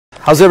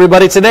How's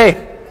everybody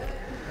today?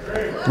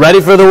 Ready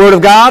for the Word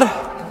of God?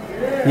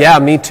 Yeah,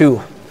 me too.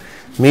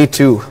 Me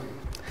too.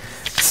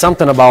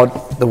 Something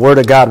about the Word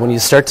of God when you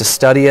start to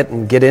study it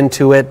and get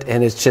into it,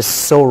 and it's just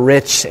so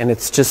rich, and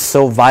it's just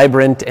so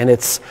vibrant, and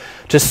it's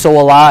just so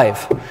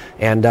alive.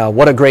 And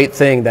what a great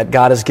thing that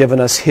God has given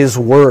us His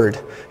Word.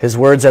 His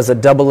Word's as a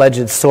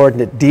double-edged sword,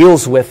 and it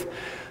deals with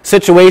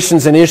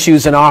situations and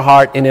issues in our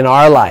heart and in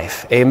our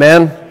life.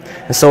 Amen?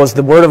 And so is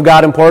the Word of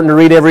God important to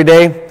read every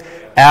day?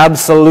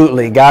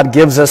 Absolutely. God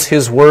gives us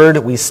His Word.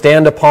 We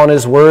stand upon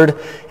His Word,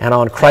 and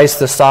on Christ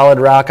the solid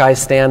rock I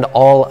stand.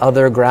 All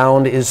other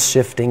ground is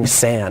shifting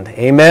sand.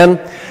 Amen?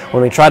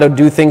 When we try to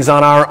do things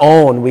on our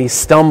own, we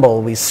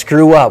stumble, we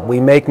screw up, we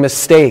make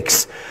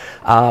mistakes.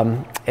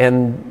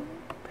 And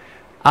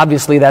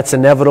obviously that's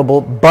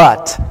inevitable,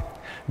 but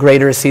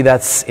greater is He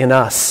that's in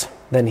us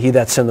than he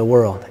that's in the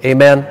world.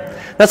 Amen?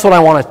 That's what I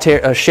want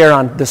to share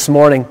on this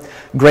morning.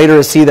 Greater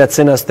is He that's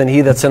in us than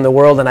he that's in the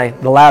world.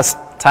 And the last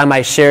time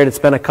I shared, it's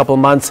been a couple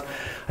months,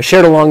 I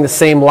shared along the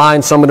same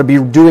line, so I'm going to be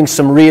doing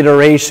some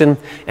reiteration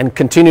and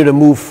continue to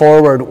move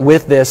forward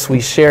with this. We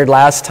shared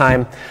last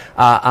time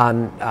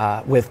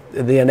with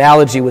the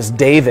analogy was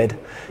David,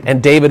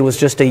 and David was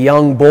just a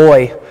young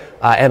boy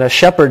and a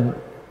shepherd,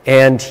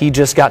 and he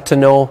just got to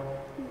know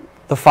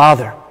the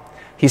Father.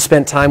 He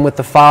spent time with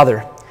the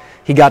Father.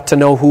 He got to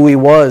know who He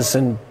was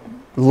and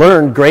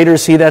learned, greater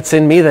is He that's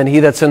in me than he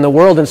that's in the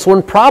world. And so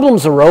when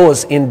problems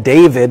arose in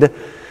David,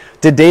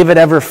 did David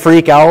ever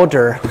freak out?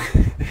 Or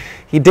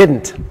he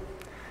didn't.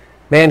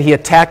 Man, he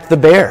attacked the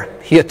bear.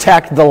 He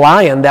attacked the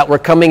lion that were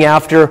coming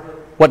after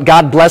what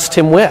God blessed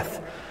him with.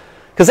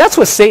 Because that's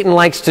what Satan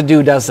likes to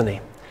do, doesn't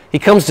he? He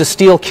comes to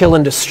steal, kill,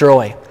 and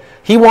destroy.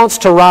 He wants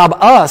to rob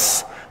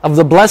us of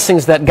the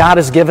blessings that God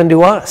has given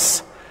to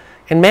us.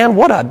 And man,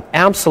 what an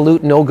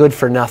absolute no good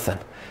for nothing.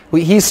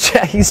 He's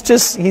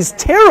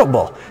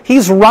terrible.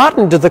 He's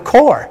rotten to the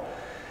core.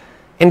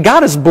 And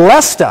God has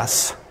blessed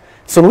us.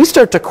 So when we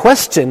start to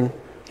question,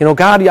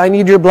 God, I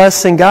need your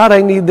blessing. God,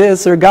 I need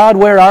this. Or God,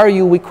 where are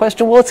you? We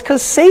question, well, it's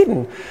because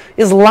Satan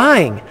is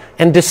lying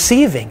and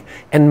deceiving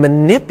and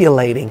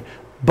manipulating.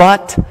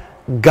 But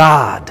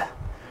God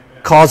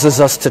causes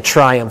us to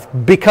triumph.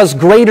 Because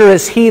greater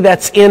is He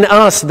that's in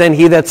us than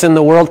he that's in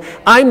the world.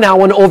 I'm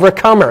now an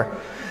overcomer.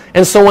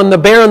 And so when the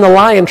bear and the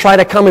lion try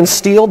to come and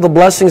steal the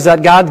blessings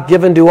that God's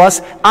given to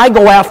us, I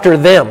go after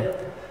them.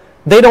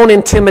 They don't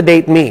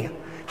intimidate me.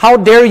 How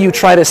dare you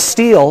try to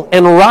steal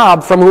and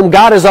rob from whom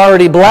God has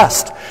already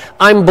blessed?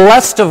 I'm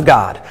blessed of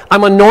God.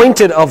 I'm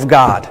anointed of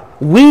God.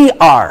 We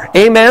are.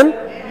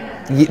 Amen?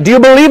 Do you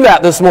believe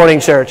that this morning,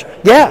 church?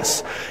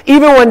 Yes.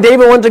 Even when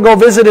David went to go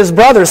visit his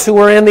brothers who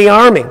were in the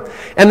army,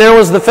 and there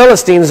was the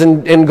Philistines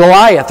and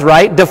Goliath,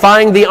 right,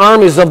 defying the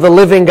armies of the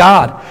living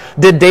God.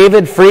 Did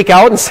David freak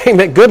out and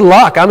say, good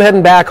luck, I'm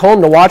heading back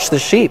home to watch the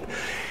sheep?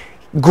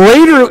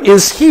 Greater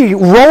is He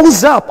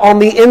rose up on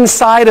the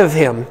inside of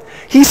him.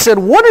 He said,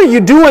 what are you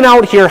doing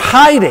out here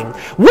hiding?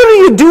 What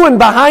are you doing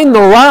behind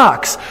the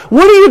rocks?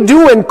 What are you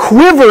doing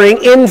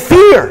quivering in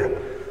fear?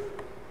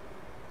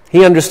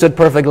 He understood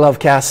perfect love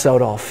casts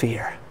out all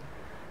fear.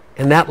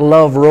 And that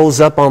love rose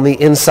up on the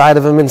inside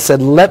of him and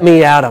said, let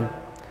me at him.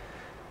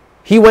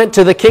 He went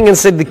to the king and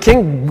said the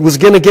king was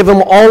going to give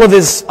him all of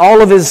his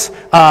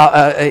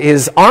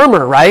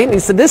armor, right? And he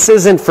said, this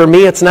isn't for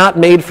me. It's not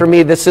made for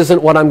me. This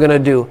isn't what I'm going to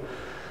do.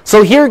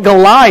 So here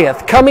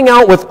Goliath coming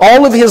out with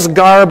all of his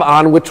garb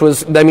on, which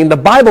was,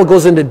 the Bible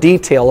goes into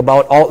detail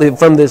about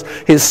from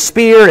his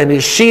spear and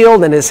his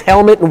shield and his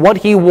helmet and what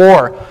he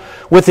wore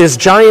with his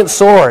giant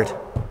sword.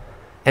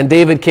 And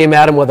David came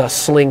at him with a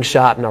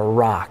slingshot and a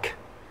rock.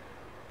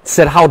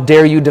 Said, how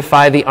dare you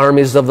defy the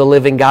armies of the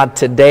living God?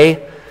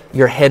 Today,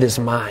 your head is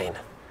mine.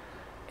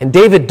 And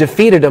David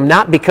defeated him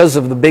not because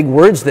of the big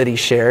words that he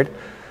shared,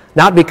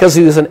 not because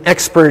he was an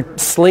expert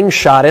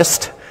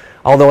slingshotist,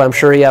 although I'm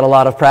sure he had a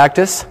lot of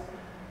practice,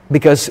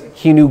 because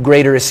he knew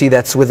greater is He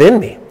that's within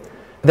me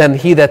than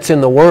he that's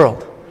in the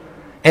world.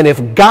 And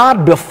if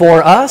God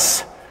before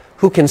us,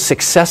 who can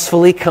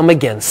successfully come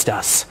against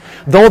us?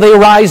 Though they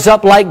rise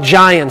up like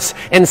giants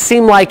and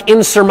seem like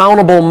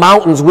insurmountable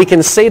mountains, we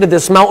can say to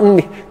this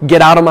mountain,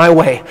 get out of my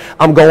way.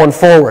 I'm going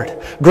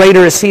forward.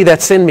 Greater is He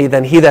that's in me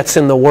than he that's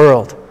in the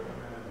world.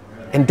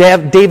 And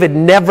David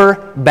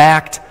never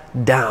backed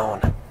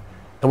down.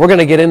 And we're going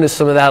to get into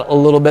some of that a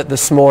little bit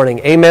this morning.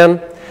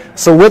 Amen?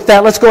 So with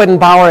that, let's go ahead and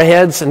bow our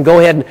heads and go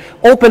ahead and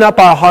open up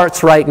our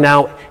hearts right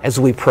now as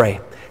we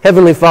pray.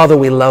 Heavenly Father,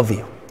 we love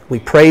You. We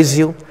praise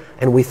You.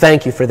 And we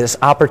thank You for this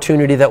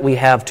opportunity that we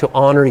have to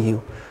honor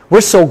You.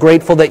 We're so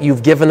grateful that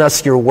You've given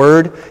us Your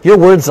Word. Your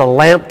Word's a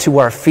lamp to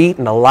our feet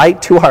and a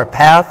light to our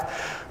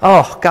path.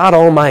 Oh, God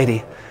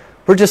Almighty,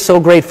 we're just so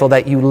grateful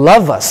that You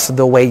love us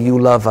the way You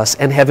love us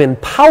and have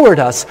empowered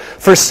us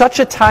for such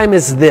a time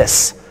as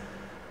this.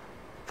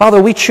 Father,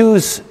 we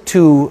choose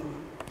to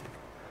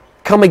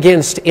come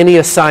against any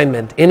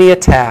assignment, any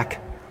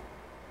attack,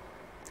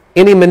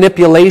 any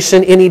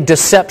manipulation, any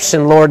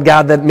deception, Lord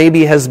God, that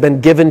maybe has been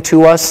given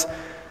to us.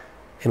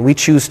 And we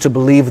choose to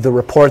believe the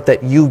report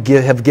that you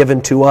have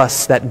given to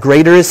us, that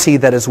greater is He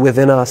that is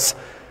within us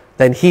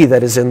than he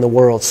that is in the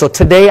world. So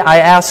today I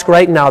ask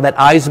right now that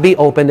eyes be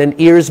opened and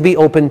ears be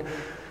opened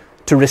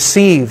to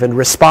receive and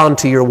respond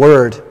to your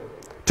word,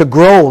 to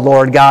grow,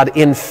 Lord God,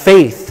 in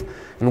faith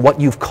in what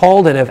you've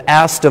called and have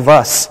asked of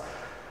us.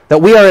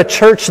 That we are a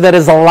church that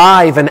is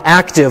alive and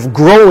active,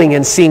 growing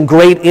and seeing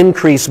great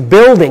increase,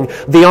 building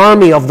the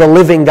army of the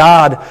living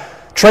God,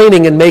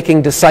 training and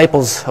making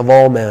disciples of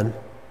all men.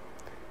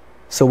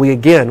 So we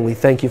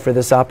thank you for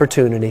this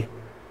opportunity.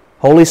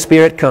 Holy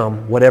Spirit,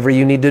 come, whatever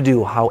you need to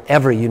do,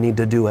 however you need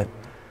to do it.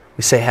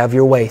 We say, have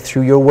your way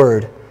through your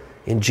word.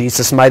 In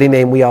Jesus' mighty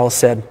name we all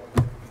said,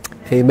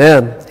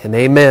 amen and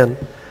amen.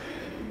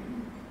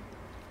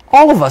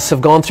 All of us have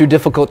gone through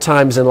difficult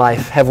times in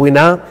life, have we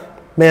not?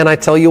 Man, I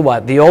tell you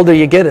what, the older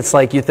you get, it's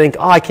like you think,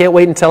 I can't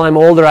wait until I'm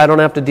older. I don't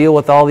have to deal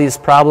with all these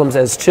problems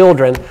as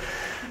children.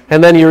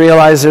 And then you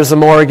realize there's a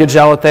mortgage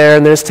out there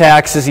and there's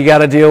taxes you got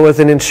to deal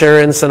with and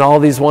insurance and all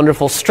these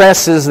wonderful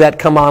stresses that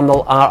come on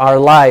our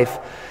life.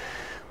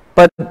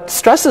 But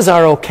stresses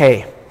are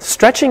okay.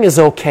 Stretching is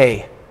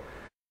okay.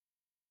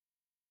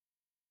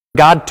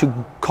 God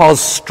to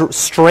cause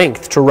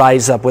strength to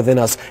rise up within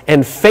us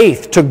and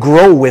faith to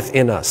grow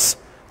within us.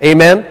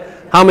 Amen?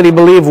 How many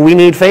believe we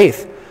need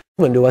faith?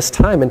 Given to us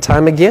time and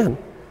time again.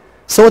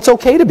 So it's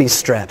okay to be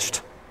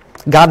stretched.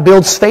 God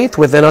builds faith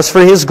within us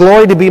for His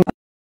glory to be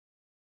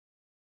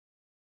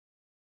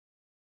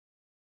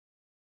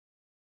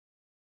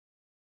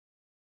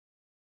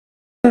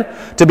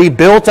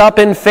built up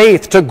in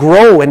faith, to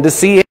grow and to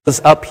see it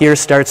up here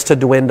starts to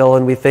dwindle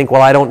and we think,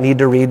 well, I don't need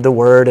to read the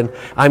Word and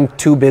I'm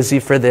too busy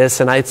for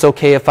this and it's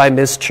okay if I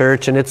miss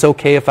church and it's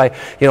okay if I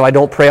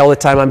don't pray all the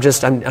time.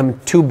 I'm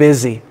too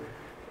busy.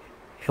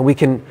 And we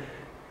can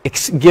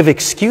give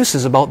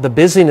excuses about the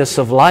busyness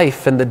of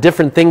life and the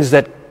different things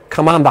that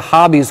come on, the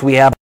hobbies we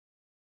have.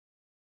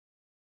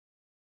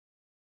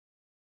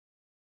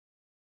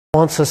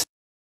 Wants us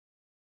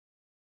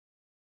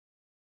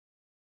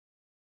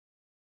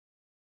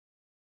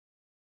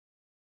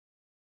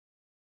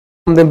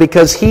them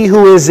because he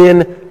who is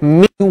in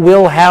me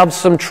will have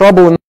some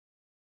trouble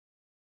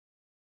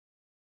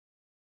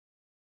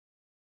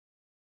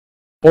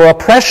or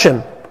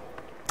oppression.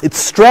 It's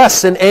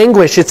stress and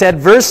anguish. It's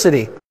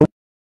adversity.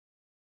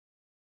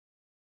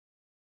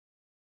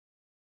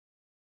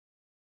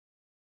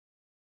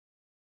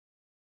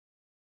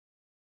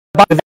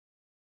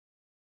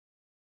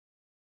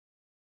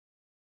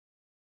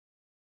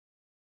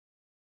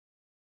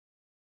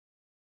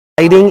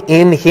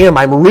 In Him.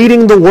 I'm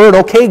reading the Word.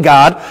 Okay,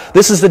 God,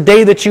 this is the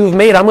day that you've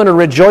made. I'm going to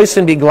rejoice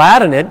and be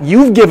glad in it.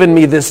 You've given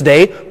me this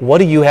day. What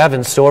do you have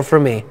in store for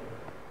me?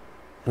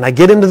 And I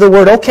get into the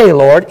Word. Okay,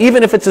 Lord,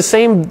 even if it's the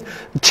same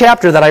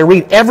chapter that I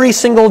read every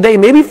single day,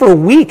 maybe for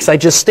weeks, I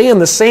just stay in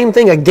the same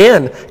thing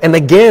again and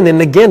again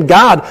and again.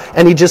 God,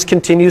 and He just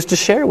continues to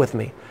share with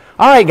me.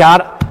 All right,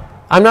 God,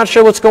 I'm not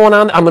sure what's going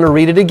on. I'm going to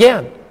read it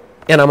again.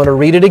 And I'm going to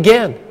read it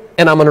again.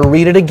 And I'm going to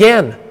read it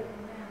again.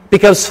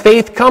 Because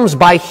faith comes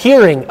by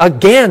hearing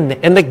again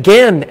and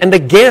again and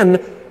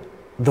again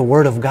the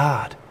Word of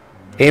God.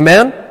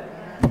 Amen?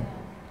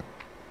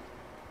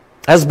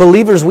 As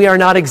believers, we are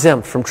not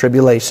exempt from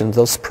tribulations,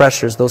 those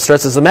pressures, those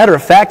stresses. As a matter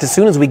of fact, as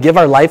soon as we give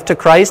our life to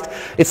Christ,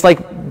 it's like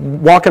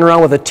walking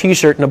around with a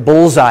t-shirt and a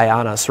bullseye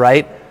on us,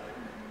 right?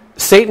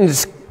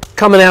 Satan's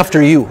coming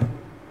after you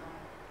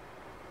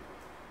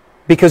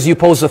because you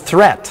pose a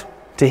threat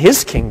to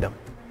his kingdom.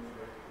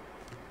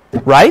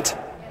 Right?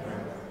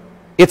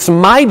 It's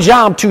my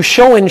job to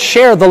show and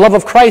share the love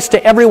of Christ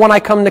to everyone I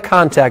come into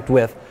contact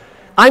with.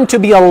 I'm to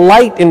be a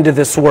light into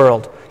this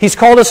world. He's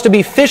called us to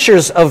be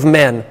fishers of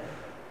men.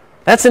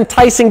 That's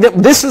enticing.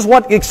 This is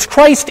what it's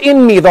Christ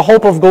in me, the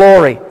hope of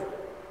glory.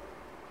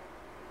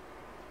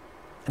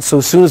 And so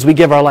as soon as we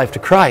give our life to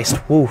Christ,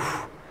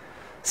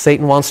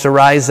 Satan wants to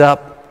rise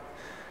up,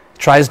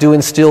 tries to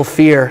instill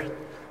fear,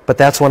 but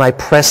that's when I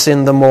press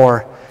in the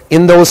more.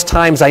 In those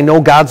times, I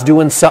know God's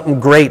doing something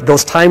great.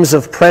 Those times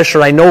of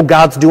pressure, I know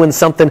God's doing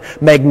something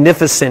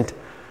magnificent.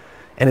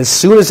 And as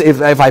soon as,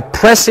 if I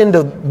press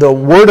into the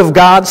Word of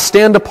God,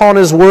 stand upon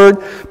His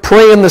Word,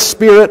 pray in the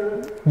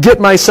Spirit,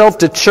 get myself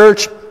to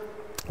church,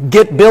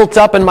 get built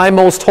up in my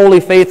most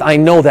holy faith, I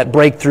know that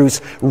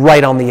breakthrough's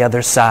right on the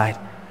other side.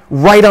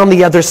 Right on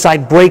the other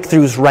side,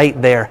 breakthrough's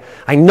right there.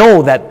 I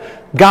know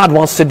that God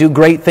wants to do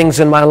great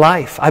things in my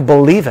life. I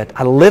believe it.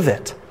 I live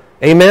it.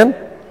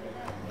 Amen?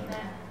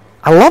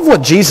 I love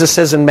what Jesus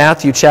says in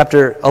Matthew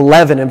chapter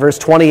 11 and verse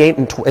 28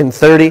 and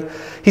 30.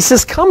 He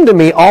says, come to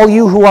me, all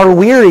you who are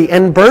weary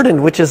and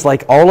burdened, which is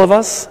like all of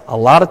us a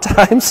lot of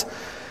times.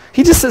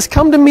 He just says,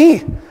 come to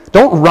me.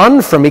 Don't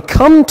run from me.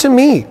 Come to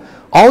me,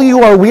 all you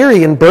who are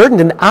weary and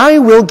burdened, and I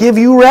will give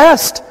you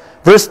rest.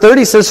 Verse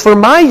 30 says, for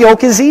my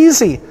yoke is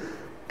easy,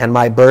 and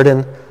my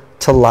burden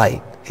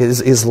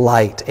is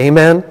light.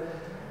 Amen?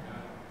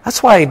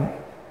 That's why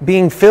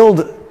being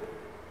filled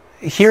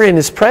here in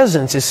His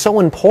presence is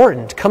so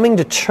important. Coming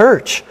to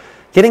church,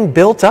 getting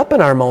built up in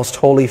our most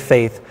holy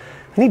faith.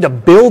 I need to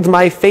build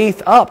my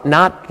faith up,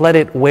 not let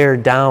it wear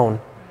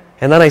down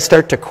And then I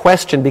start to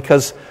question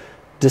because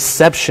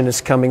deception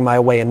is coming my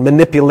way and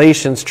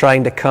manipulation's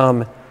trying to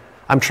come.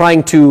 I'm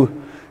trying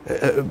to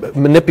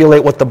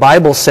manipulate what the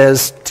Bible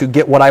says to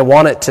get what I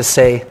want it to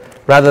say,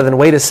 rather than,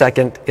 wait a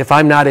second, if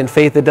I'm not in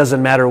faith, it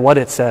doesn't matter what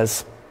it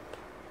says.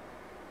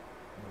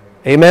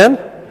 Amen?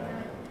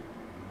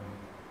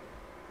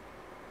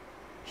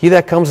 He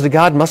that comes to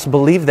God must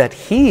believe that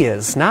He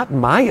is, not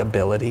my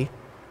ability,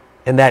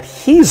 and that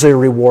He's a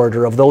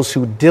rewarder of those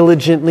who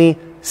diligently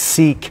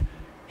seek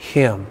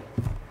Him.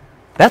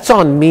 That's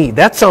on me.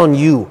 That's on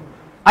you.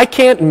 I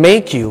can't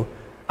make you.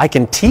 I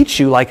can teach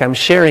you like I'm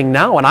sharing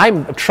now, and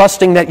I'm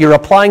trusting that you're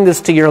applying this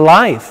to your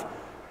life.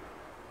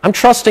 I'm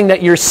trusting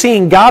that you're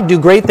seeing God do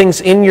great things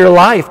in your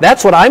life.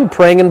 That's what I'm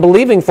praying and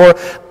believing for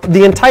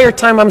the entire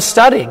time I'm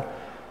studying.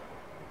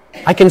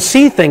 I can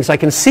see things. I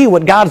can see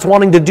what God's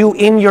wanting to do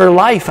in your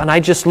life, and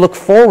I just look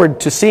forward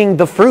to seeing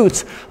the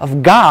fruits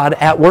of God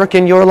at work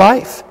in your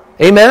life.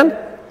 Amen?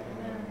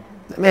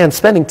 Man,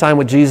 spending time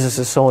with Jesus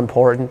is so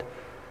important.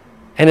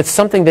 And it's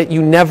something that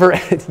you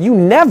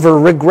never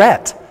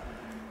regret.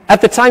 At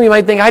the time you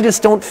might think, I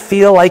just don't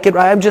feel like it.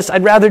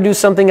 I'd rather do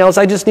something else.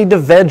 I just need to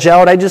veg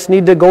out. I just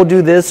need to go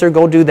do this or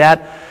go do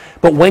that.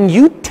 But when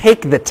you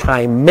take the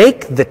time,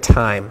 make the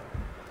time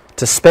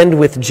to spend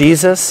with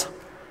Jesus,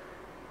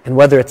 and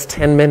whether it's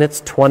 10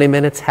 minutes, 20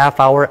 minutes, half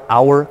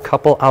hour,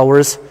 couple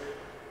hours,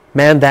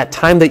 man, that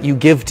time that you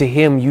give to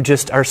Him, you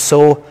just are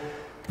so,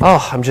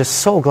 I'm just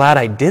so glad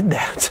I did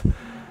that.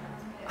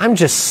 I'm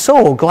just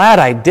so glad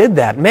I did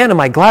that. Man, am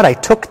I glad I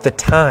took the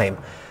time.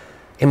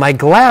 Am I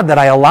glad that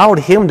I allowed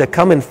Him to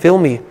come and fill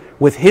me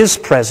with His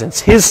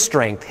presence, His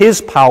strength,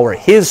 His power,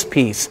 His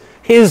peace,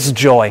 His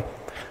joy?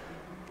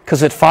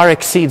 Because it far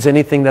exceeds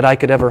anything that I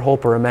could ever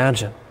hope or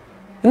imagine.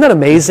 Isn't that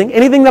amazing?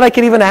 Anything that I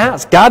could even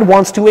ask. God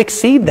wants to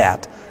exceed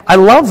that. I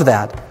love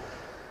that.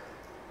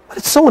 But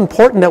it's so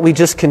important that we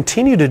just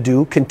continue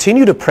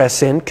to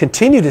press in,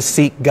 continue to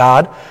seek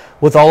God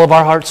with all of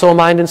our heart, soul,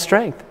 mind, and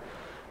strength.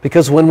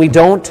 Because when we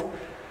don't,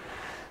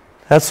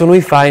 that's when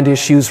we find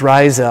issues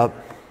rise up.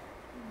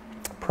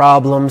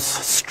 Problems,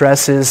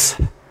 stresses,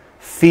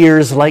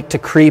 fears like to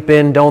creep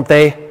in, don't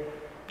they?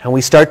 And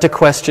we start to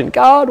question,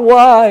 God,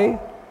 why?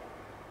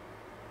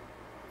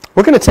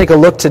 We're going to take a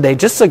look today,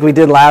 just like we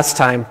did last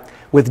time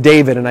with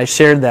David, and I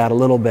shared that a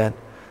little bit.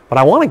 But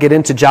I want to get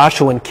into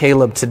Joshua and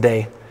Caleb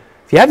today.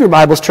 If you have your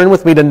Bibles, turn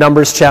with me to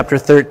Numbers chapter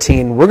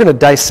 13. We're going to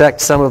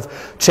dissect some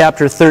of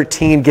chapter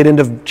 13, get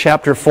into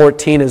chapter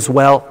 14 as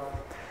well.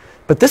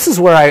 But this is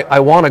where I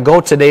want to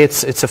go today.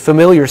 It's a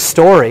familiar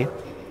story.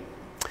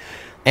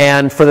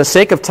 And for the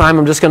sake of time,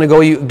 I'm just going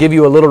to give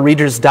you a little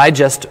Reader's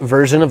Digest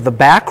version of the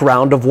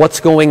background of what's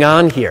going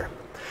on here.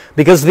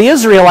 Because the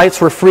Israelites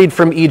were freed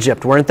from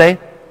Egypt, weren't they?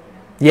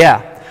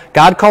 Yeah.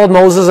 God called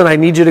Moses, and I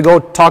need you to go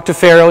talk to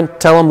Pharaoh and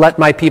tell him, let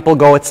my people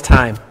go, it's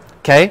time.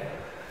 Okay?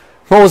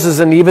 Moses,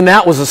 and even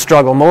that was a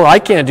struggle. I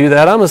can't do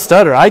that. I'm a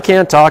stutter. I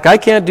can't talk. I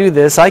can't do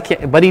this. I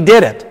can't. But he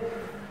did it.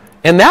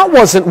 And that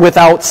wasn't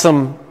without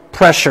some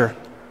pressure,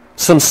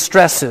 some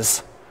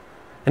stresses.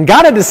 And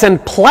God had to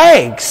send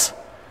plagues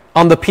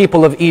on the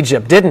people of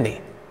Egypt, didn't He?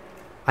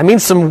 I mean,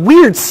 some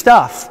weird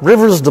stuff.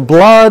 Rivers of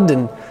blood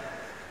and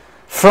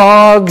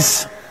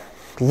frogs,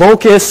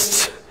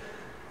 locusts,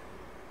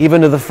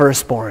 even to the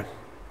firstborn.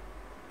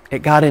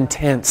 It got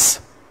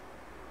intense.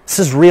 This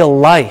is real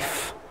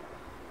life.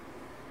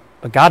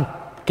 But God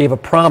gave a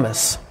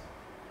promise.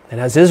 And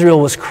as Israel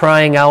was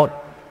crying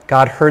out,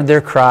 God heard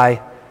their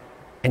cry,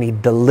 and He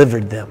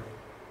delivered them.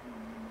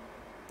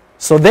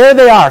 So there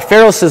they are.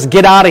 Pharaoh says,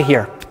 get out of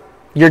here.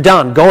 You're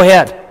done. Go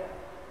ahead.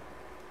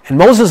 And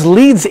Moses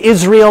leads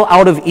Israel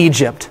out of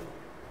Egypt.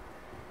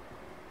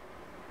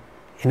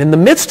 And in the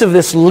midst of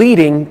this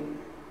leading,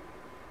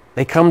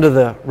 they come to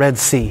the Red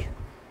Sea.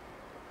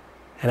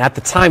 And at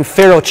the time,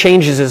 Pharaoh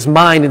changes his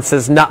mind and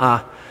says,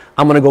 "Nuh-uh,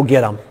 I'm going to go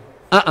get them."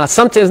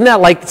 Sometimes, isn't that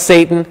like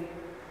Satan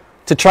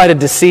to try to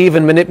deceive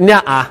and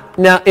manipulate?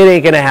 No, it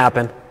ain't going to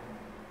happen.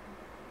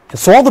 And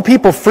so all the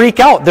people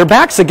freak out. Their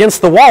back's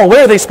against the wall.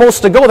 Where are they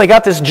supposed to go? They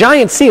got this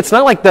giant sea. It's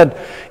not like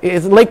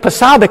it's Lake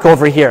Passaic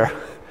over here.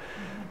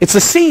 It's a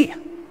sea.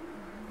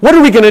 What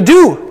are we going to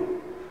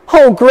do?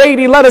 Oh, great,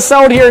 He let us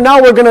out here.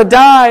 Now we're going to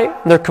die.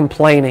 And they're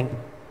complaining.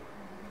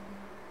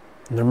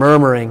 And they're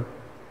murmuring.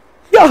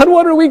 God,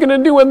 what are we going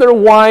to do? And they're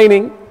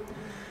whining.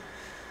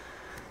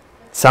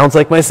 Sounds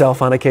like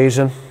myself on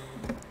occasion.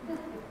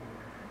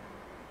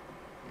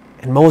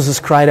 And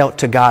Moses cried out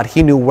to God.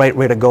 He knew right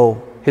where to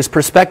go. His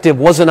perspective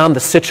wasn't on the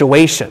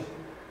situation.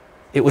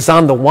 It was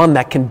on the one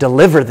that can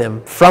deliver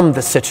them from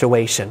the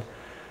situation.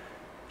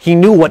 He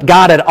knew what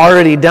God had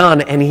already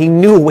done, and he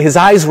knew his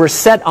eyes were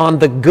set on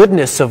the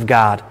goodness of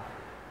God,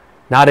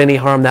 not any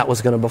harm that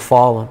was going to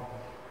befall him.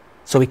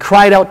 So he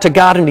cried out to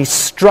God, and he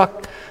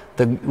struck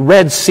the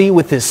Red Sea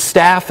with his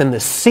staff, and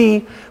the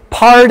sea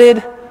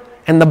parted.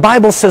 And the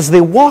Bible says they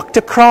walked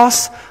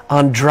across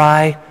on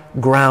dry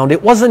ground.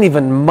 It wasn't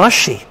even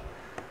mushy.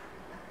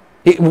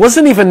 It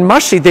wasn't even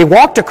mushy. They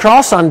walked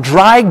across on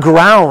dry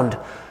ground.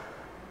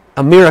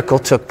 A miracle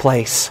took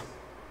place.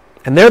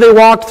 And there they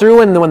walked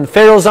through, and when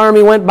Pharaoh's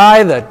army went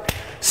by, the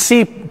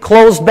sea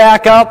closed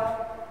back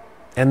up,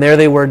 and there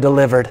they were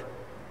delivered.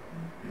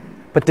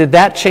 But did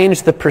that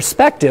change the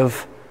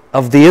perspective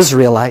of the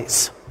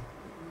Israelites?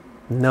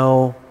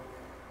 No.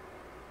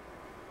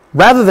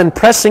 Rather than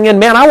pressing in,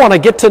 man, I want to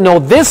get to know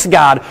this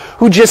God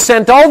who just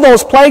sent all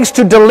those plagues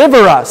to deliver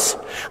us.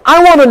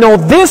 I want to know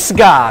this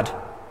God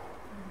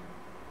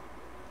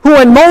who,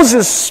 when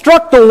Moses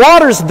struck the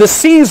waters, the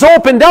seas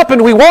opened up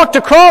and we walked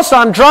across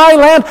on dry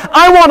land.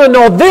 I want to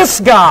know this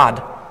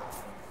God.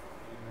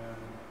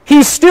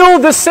 He's still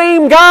the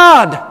same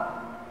God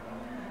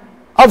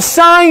of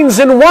signs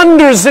and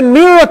wonders and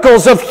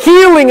miracles, of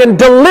healing and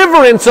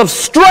deliverance, of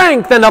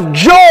strength and of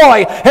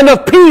joy and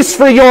of peace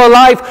for your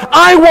life.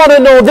 I want to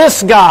know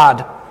this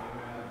God.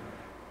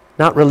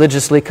 Not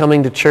religiously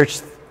coming to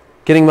church,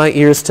 getting my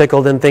ears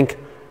tickled and think,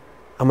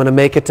 I'm going to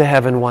make it to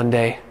heaven one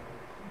day.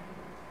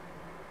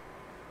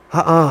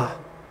 God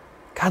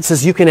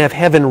says you can have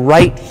heaven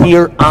right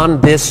here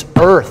on this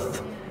earth.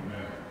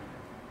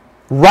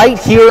 Right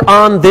here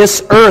on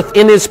this earth.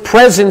 In His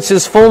presence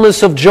is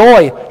fullness of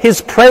joy.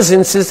 His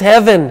presence is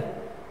heaven.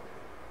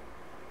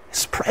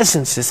 His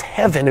presence is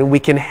heaven, and we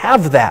can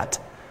have that.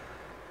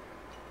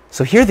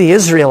 So here the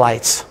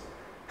Israelites,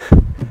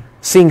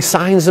 seeing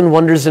signs and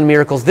wonders and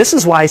miracles. This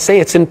is why I say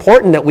it's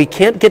important that we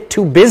can't get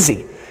too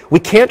busy. We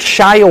can't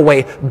shy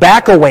away,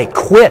 back away,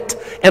 quit,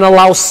 and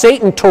allow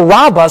Satan to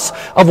rob us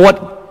of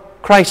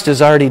what Christ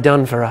has already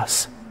done for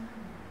us.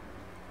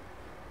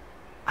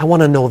 I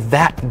want to know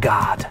that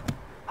God.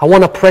 I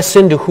want to press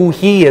into who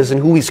He is and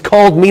who He's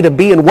called me to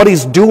be and what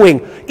He's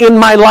doing in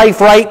my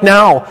life right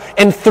now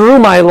and through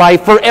my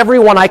life for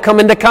everyone I come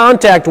into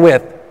contact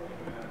with.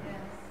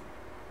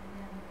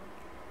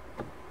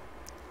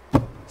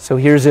 So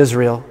here's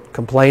Israel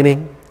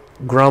complaining,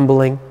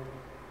 grumbling.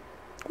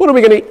 What are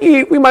we going to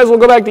eat? We might as well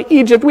go back to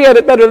Egypt. We had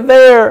it better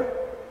there.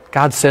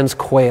 God sends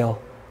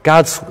quail.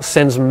 God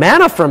sends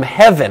manna from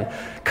heaven.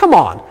 Come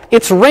on,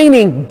 it's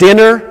raining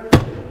dinner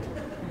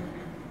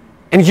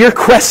and you're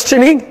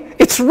questioning?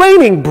 It's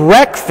raining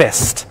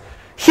breakfast.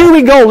 Here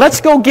we go.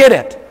 Let's go get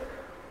it.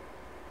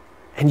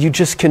 And you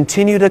just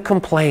continue to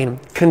complain.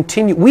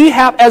 We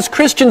have, as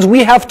Christians,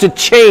 we have to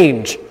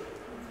change.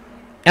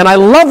 And I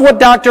love what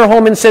Dr.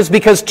 Hohman says,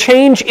 because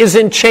change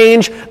isn't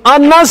change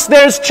unless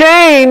there's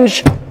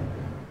change.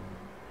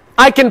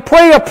 I can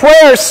pray a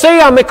prayer,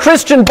 say I'm a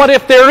Christian, but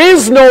if there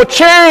is no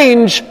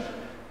change,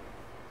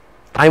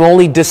 I'm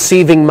only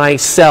deceiving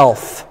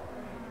myself.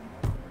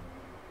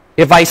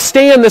 If I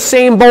stay in the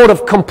same boat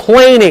of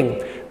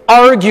complaining,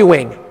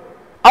 arguing,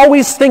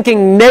 always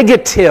thinking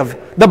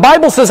negative, the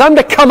Bible says I'm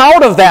to come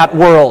out of that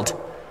world.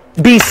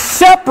 Be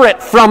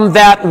separate from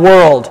that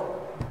world.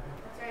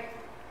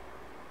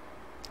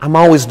 I'm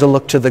always to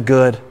look to the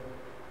good,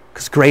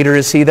 because greater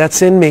is He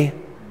that's in me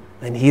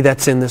than he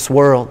that's in this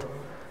world.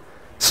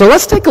 So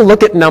let's take a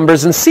look at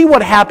Numbers and see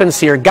what happens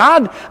here.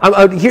 God,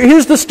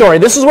 here's the story.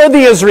 This is where the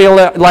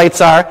Israelites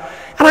are,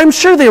 and I'm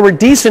sure they were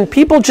decent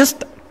people,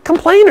 just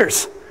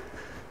complainers.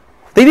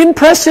 They didn't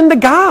press into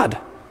God.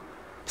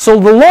 So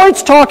the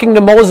Lord's talking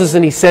to Moses,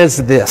 and He says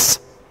this.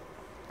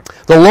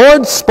 The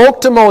Lord spoke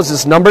to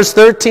Moses, Numbers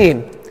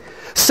 13,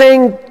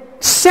 saying,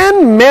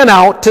 "Send men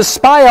out to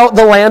spy out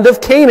the land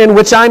of Canaan,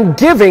 which I'm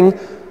giving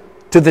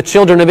to the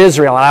children of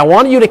Israel." And I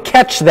want you to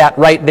catch that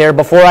right there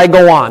before I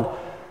go on.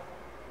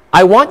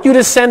 I want you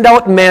to send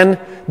out men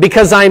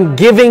because I'm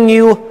giving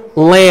you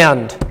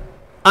land.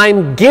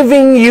 I'm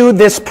giving you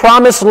this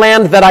promised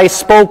land that I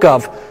spoke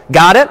of.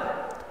 Got it?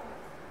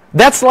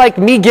 That's like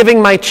me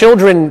giving my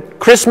children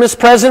Christmas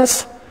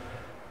presents.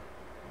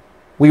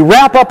 We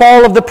wrap up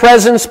all of the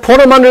presents, put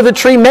them under the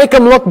tree, make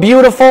them look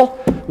beautiful.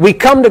 We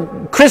come to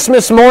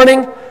Christmas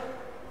morning.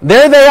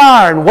 There they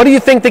are. And what do you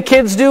think the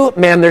kids do?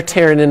 Man, they're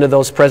tearing into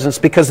those presents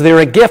because they're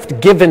a gift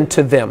given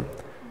to them.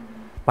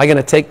 Am I going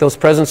to take those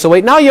presents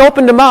away? Now you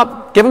opened them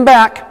up. Give them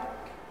back.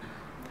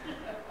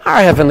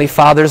 Our Heavenly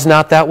Father's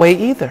not that way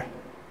either.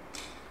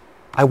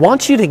 I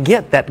want you to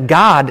get that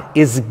God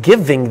is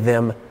giving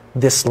them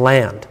this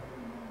land.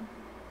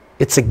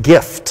 It's a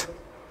gift.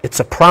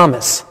 It's a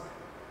promise.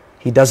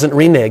 He doesn't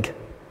renege.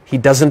 He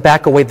doesn't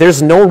back away.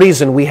 There's no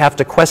reason we have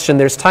to question.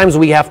 There's times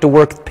we have to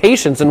work with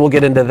patience, and we'll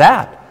get into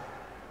that.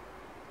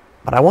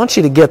 But I want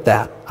you to get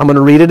that. I'm going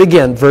to read it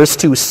again. Verse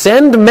 2.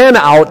 "Send men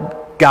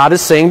out," God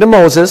is saying to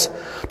Moses,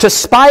 "to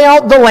spy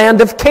out the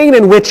land of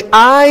Canaan, which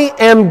I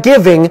am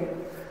giving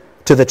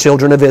to the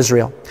children of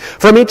Israel.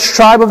 From each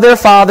tribe of their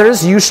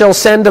fathers you shall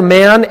send a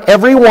man,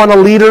 every one a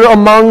leader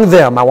among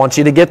them." I want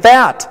you to get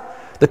that.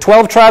 The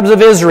 12 tribes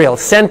of Israel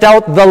sent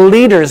out the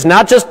leaders,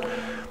 not just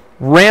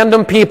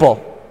random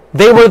people.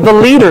 They were the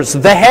leaders,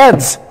 the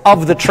heads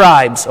of the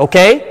tribes,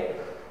 okay?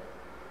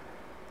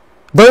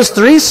 Verse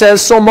 3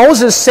 says, "So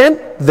Moses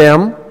sent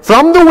them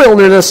from the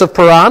wilderness of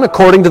Paran,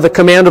 according to the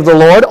command of the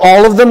Lord,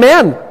 all of the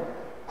men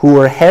who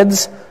were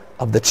heads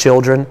of the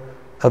children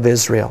of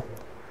Israel."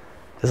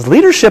 Is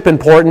leadership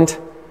important?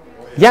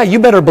 Yeah, you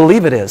better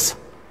believe it is.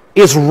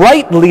 Is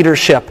right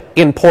leadership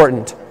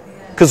important?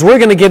 Because we're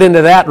going to get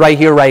into that right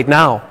here, right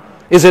now.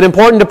 Is it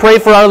important to pray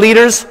for our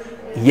leaders?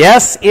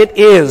 Yes, it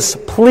is.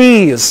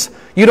 Please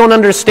You don't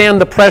understand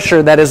the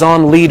pressure that is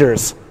on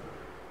leaders.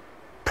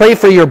 Pray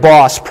for your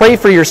boss. Pray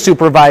for your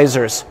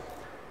supervisors.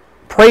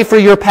 Pray for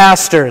your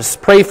pastors.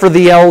 Pray for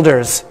the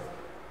elders.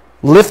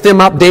 Lift them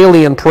up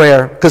daily in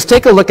prayer. Because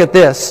take a look at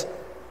this.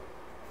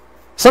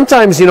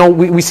 Sometimes,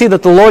 we see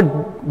that the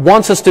Lord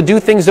wants us to do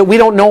things that we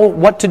don't know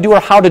what to do or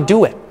how to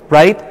do it,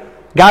 right?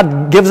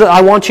 God gives it,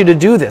 I want you to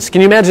do this.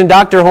 Can you imagine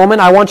Dr. Hohman?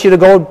 I want you to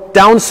go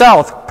down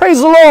south. Praise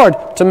the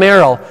Lord. To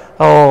Merrill.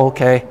 Oh,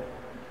 okay.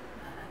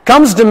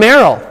 Comes to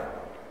Merrill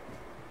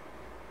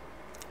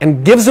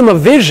and gives him a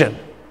vision.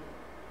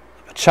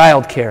 A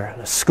child care,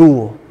 and a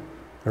school,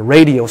 a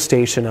radio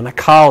station, and a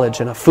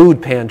college, and a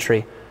food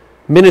pantry.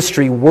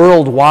 Ministry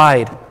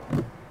worldwide.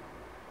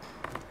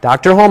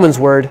 Dr. Hohman's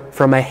word,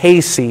 from a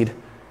hayseed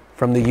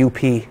from the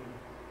UP.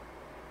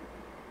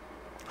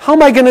 How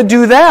am I going to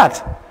do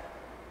that?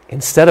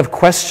 Instead of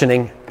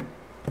questioning,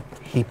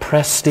 he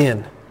pressed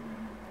in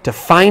to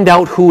find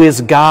out who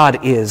his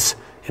God is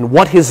and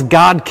what his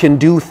God can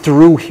do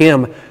through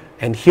him.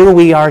 And here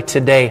we are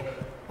today,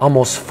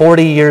 almost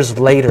 40 years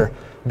later,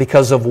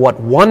 because of what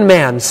one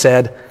man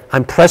said,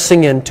 I'm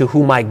pressing into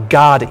who my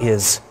God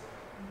is.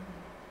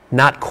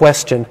 Not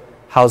question,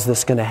 how's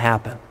this going to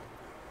happen?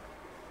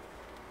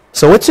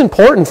 So it's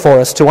important for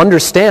us to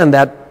understand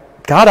that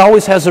God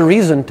always has a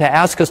reason to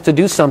ask us to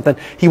do something.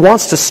 He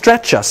wants to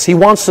stretch us. He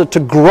wants to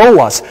grow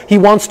us. He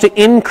wants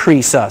to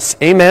increase us.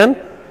 Amen?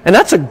 And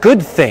that's a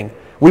good thing.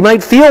 We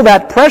might feel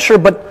that pressure,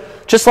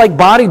 but just like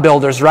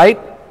bodybuilders, right?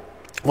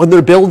 When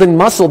they're building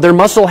muscle, their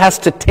muscle has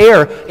to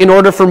tear in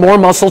order for more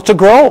muscle to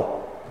grow.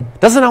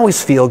 It doesn't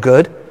always feel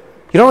good.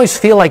 You don't always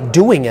feel like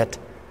doing it,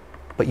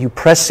 but you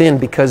press in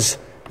because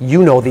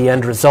you know the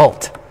end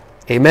result.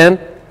 Amen?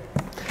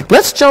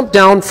 Let's jump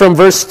down from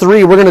verse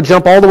 3. We're going to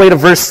jump all the way to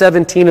verse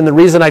 17, and the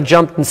reason I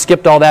jumped and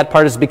skipped all that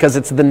part is because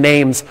it's the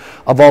names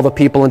of all the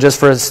people, and just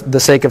for the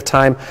sake of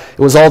time, it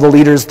was all the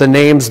leaders, the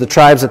names, the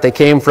tribes that they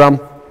came from.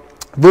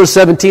 Verse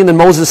 17, then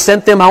Moses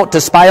sent them out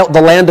to spy out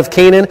the land of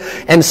Canaan,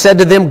 and said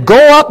to them,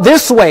 go up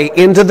this way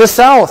into the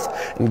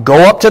south, and go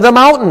up to the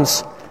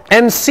mountains,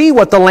 and see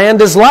what the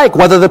land is like,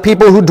 whether the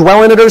people who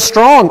dwell in it are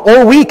strong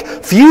or weak,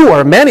 few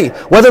or many,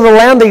 whether the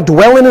land they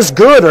dwell in is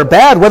good or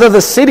bad, whether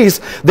the cities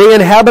they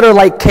inhabit are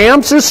like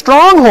camps or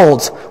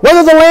strongholds,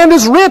 whether the land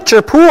is rich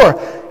or poor,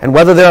 and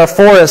whether there are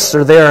forests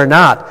or there are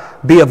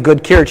not. Be of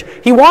good courage.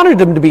 He wanted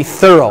them to be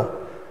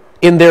thorough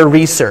in their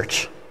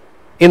research,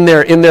 in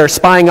their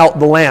spying out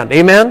the land.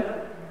 Amen?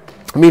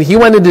 I mean, he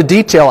went into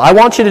detail. I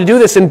want you to do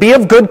this and be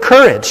of good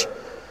courage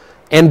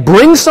and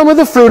bring some of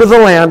the fruit of the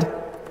land.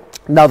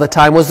 Now the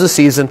time was the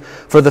season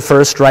for the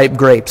first ripe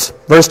grapes.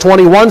 Verse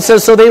 21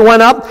 says, so they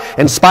went up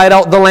and spied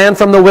out the land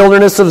from the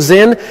wilderness of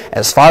Zin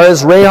as far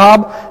as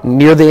Rehob,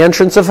 near the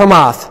entrance of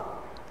Hamath.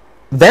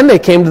 Then they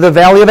came to the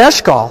valley of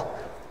Eshcol,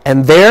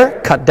 and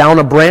there cut down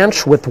a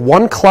branch with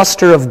one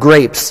cluster of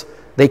grapes.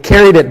 They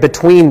carried it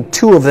between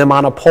two of them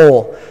on a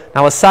pole.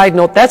 Now a side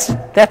note,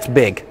 that's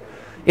big.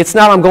 It's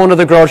not I'm going to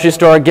the grocery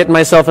store, getting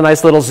myself a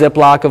nice little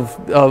Ziploc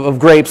of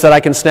grapes that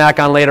I can snack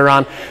on later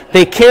on.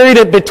 They carried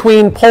it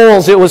between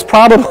poles. It was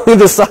probably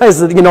the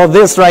size of,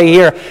 this right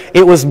here.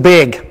 It was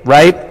big,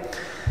 right?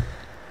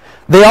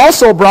 They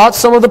also brought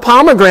some of the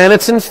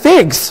pomegranates and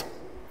figs.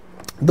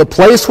 The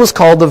place was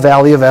called the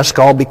Valley of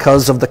Eshcol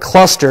because of the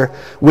cluster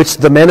which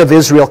the men of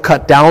Israel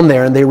cut down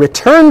there. And they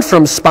returned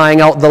from spying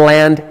out the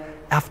land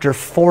after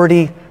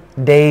 40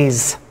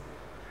 days.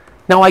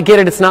 Now, I get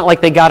it. It's not like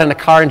they got in a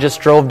car and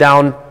just drove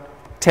down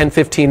 10,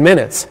 15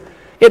 minutes.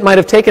 It might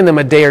have taken them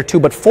a day or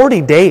two, but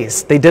 40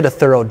 days, they did a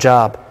thorough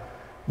job.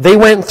 They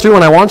went through,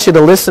 and I want you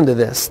to listen to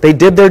this. They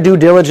did their due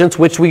diligence,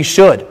 which we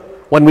should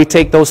when we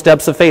take those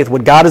steps of faith.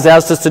 What God has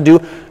asked us to do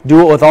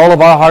it with all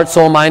of our heart,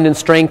 soul, mind, and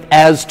strength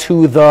as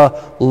to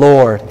the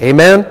Lord.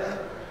 Amen?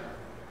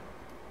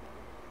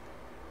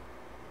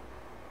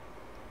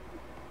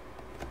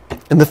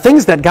 And the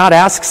things that God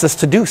asks us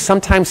to do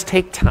sometimes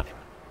take time,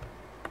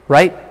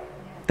 right?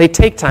 They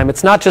take time.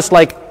 It's not just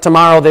like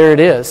tomorrow, there it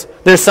is.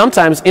 There's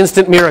sometimes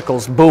instant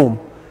miracles, boom.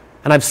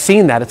 And I've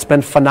seen that. It's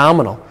been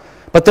phenomenal.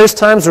 But there's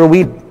times where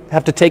we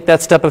have to take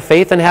that step of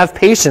faith and have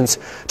patience,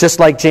 just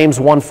like James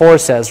 1:4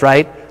 says,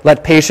 right?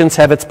 Let patience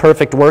have its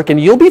perfect work,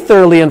 and you'll be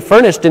thoroughly and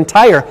furnished,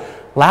 entire,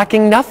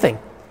 lacking nothing.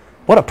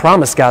 What a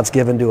promise God's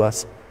given to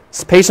us.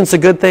 Is patience a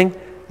good thing?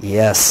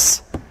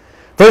 Yes.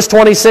 Verse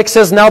 26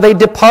 says, now they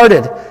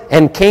departed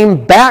and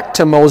came back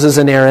to Moses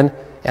and Aaron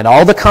and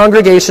all the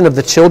congregation of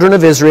the children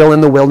of Israel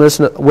in the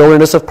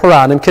wilderness of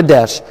Paran and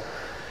Kadesh.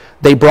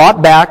 They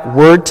brought back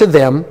word to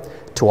them,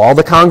 to all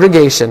the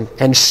congregation,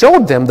 and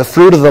showed them the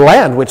fruit of the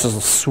land, which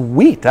is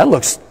sweet. That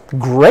looks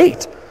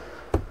great.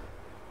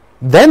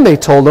 Then they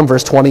told them,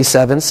 verse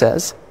 27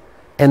 says,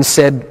 and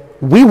said,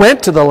 we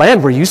went to the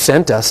land where you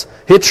sent us.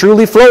 It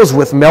truly flows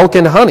with milk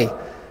and honey.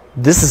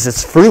 This is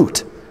its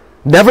fruit.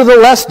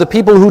 Nevertheless, the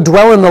people who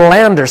dwell in the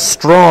land are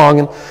strong,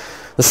 and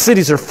the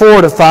cities are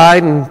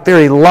fortified and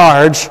very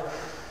large.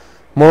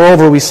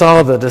 Moreover, we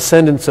saw the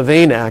descendants of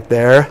Anak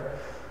there.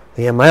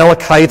 The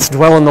Amalekites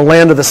dwell in the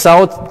land of the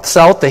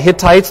south. The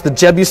Hittites, the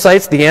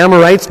Jebusites, the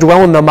Amorites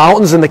dwell in the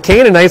mountains, and the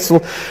Canaanites,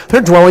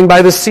 they're dwelling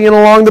by the sea and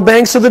along the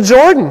banks of the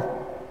Jordan.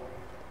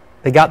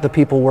 They got the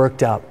people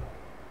worked up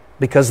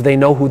because they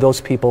know who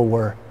those people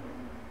were.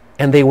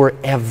 And they were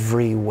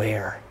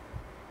everywhere.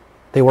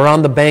 They were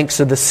on the banks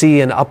of the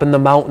sea and up in the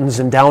mountains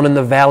and down in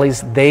the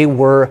valleys. They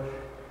were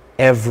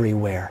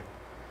everywhere.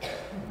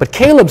 But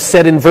Caleb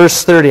said in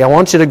verse 30, I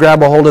want you to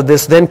grab a hold of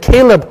this, then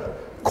Caleb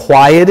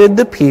quieted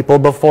the people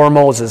before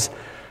Moses.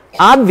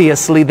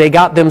 Obviously, they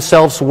got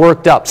themselves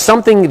worked up,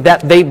 something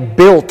that they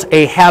built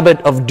a habit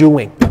of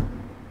doing.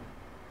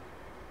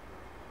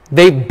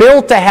 They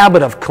built a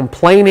habit of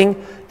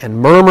complaining and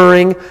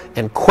murmuring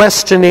and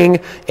questioning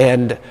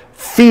and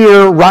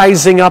fear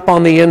rising up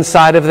on the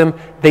inside of them.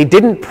 They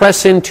didn't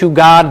press into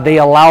God. They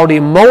allowed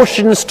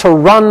emotions to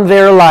run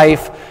their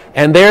life.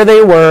 And there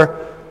they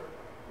were,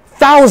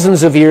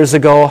 thousands of years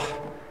ago,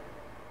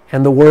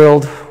 and the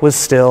world was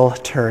still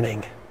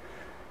turning.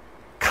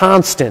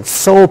 Constant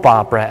soap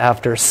opera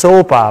after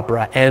soap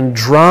opera and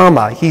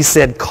drama. He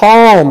said,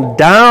 calm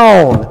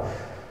down.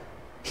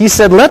 He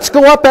said, let's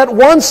go up at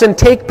once and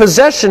take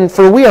possession,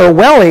 for we are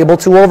well able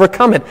to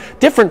overcome it.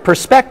 Different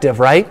perspective,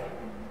 right?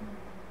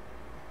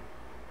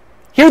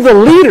 Here the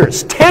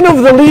leaders, 10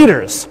 of the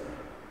leaders,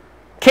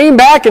 came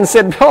back and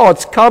said, no,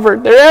 it's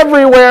covered. They're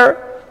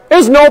everywhere.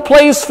 There's no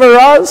place for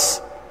us.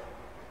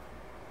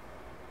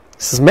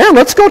 He says, man,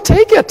 let's go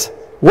take it.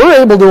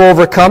 We're able to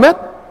overcome it.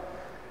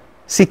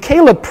 See,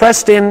 Caleb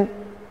pressed in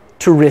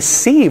to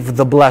receive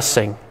the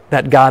blessing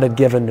that God had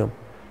given him.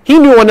 He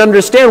knew and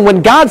understood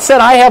when God said,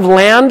 I have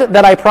land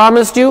that I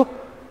promised you,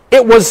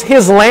 it was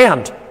his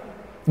land.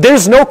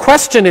 There's no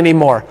question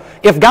anymore.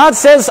 If God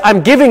says,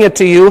 I'm giving it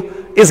to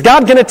you, is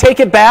God going to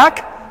take it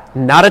back?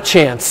 Not a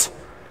chance.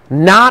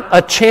 Not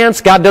a chance.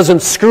 God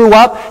doesn't screw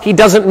up. He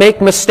doesn't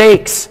make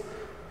mistakes.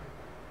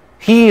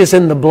 He is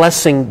in the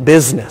blessing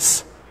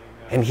business.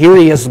 And here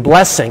he is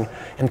blessing.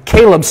 And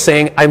Caleb's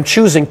saying, I'm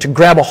choosing to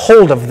grab a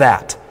hold of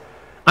that.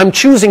 I'm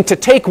choosing to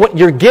take what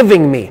you're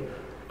giving me.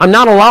 I'm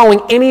not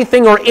allowing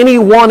anything or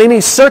anyone,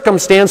 any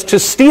circumstance to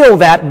steal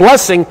that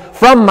blessing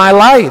from my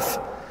life.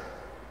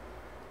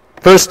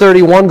 Verse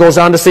 31 goes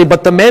on to say,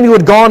 but the men who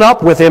had gone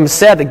up with him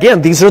said,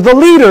 again, these are the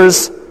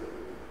leaders,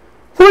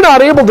 we're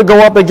not able to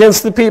go up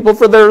against the people,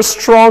 for they're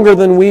stronger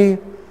than we.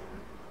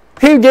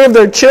 He gave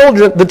the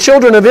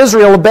children of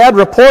Israel, a bad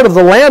report of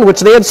the land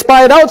which they had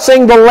spied out,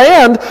 saying, the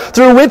land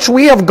through which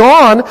we have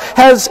gone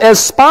has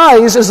as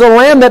spies is a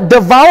land that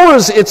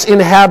devours its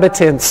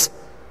inhabitants.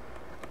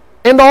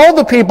 And all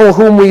the people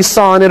whom we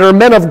saw in it are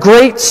men of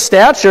great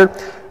stature.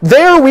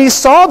 There we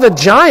saw the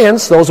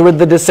giants, those were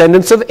the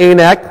descendants of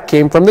Anak,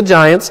 came from the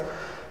giants,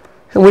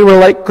 and we were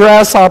like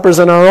grasshoppers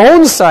in our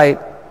own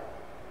sight,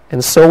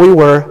 and so we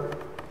were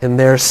in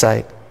their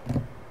sight.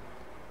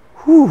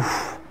 Whew.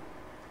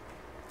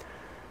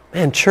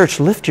 Man, church,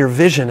 lift your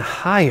vision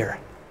higher.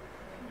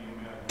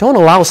 Don't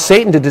allow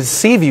Satan to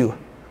deceive you.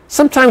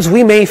 Sometimes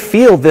we may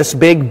feel this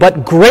big,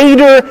 but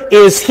greater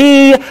is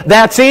He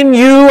that's in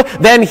you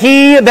than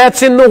he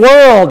that's in the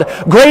world.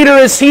 Greater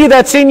is He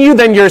that's in you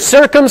than your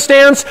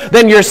circumstance,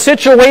 than your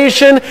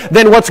situation,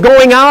 than what's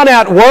going on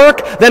at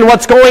work, than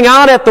what's going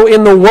on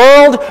in the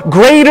world.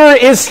 Greater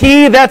is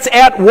He that's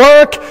at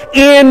work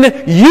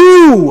in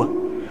you.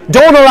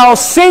 Don't allow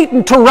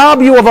Satan to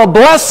rob you of a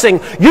blessing.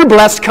 You're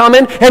blessed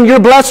coming and you're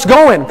blessed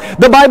going.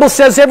 The Bible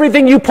says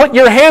everything you put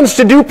your hands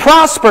to do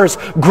prospers,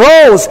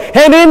 grows,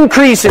 and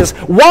increases.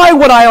 Why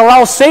would I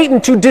allow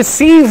Satan to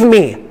deceive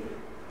me?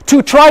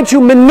 To try to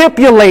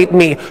manipulate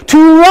me? To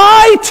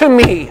lie to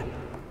me? I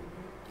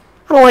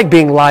don't like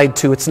being lied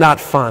to. It's not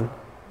fun.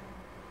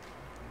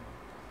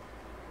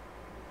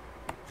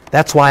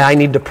 That's why I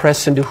need to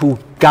press into who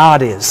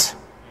God is.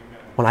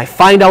 When I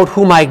find out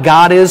who my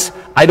God is,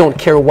 I don't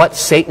care what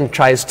Satan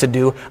tries to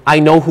do. I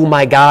know who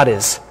my God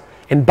is.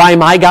 And by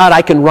my God,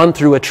 I can run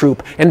through a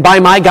troop. And by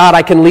my God,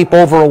 I can leap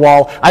over a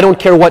wall. I don't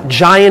care what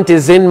giant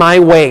is in my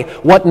way,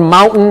 what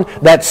mountain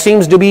that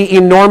seems to be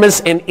enormous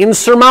and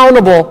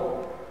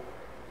insurmountable.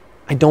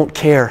 I don't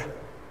care.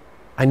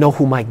 I know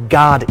who my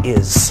God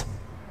is.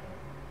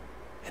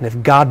 And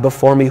if God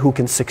before me, who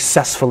can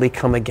successfully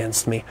come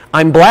against me?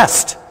 I'm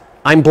blessed.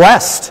 I'm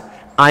blessed.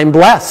 I'm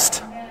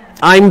blessed.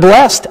 I'm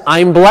blessed.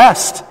 I'm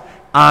blessed.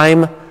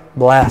 I'm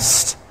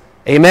blessed.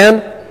 Amen?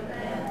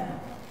 Amen?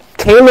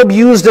 Caleb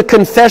used a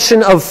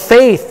confession of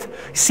faith.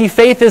 See,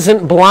 faith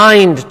isn't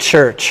blind,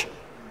 church.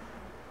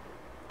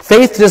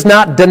 Faith does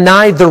not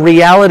deny the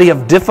reality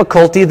of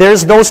difficulty.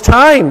 There's those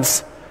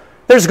times.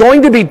 There's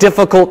going to be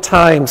difficult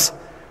times.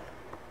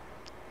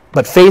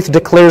 But faith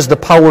declares the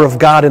power of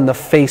God in the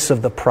face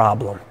of the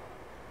problem.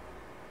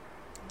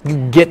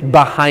 You get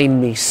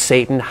behind me,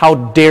 Satan. How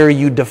dare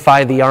you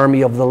defy the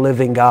army of the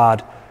living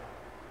God?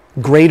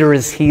 Greater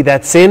is He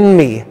that's in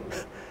me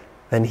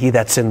than he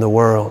that's in the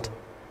world.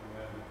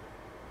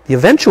 The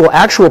eventual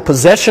actual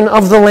possession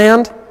of the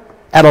land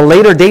at a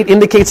later date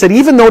indicates that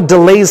even though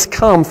delays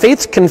come,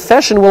 faith's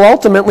confession will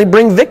ultimately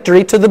bring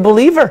victory to the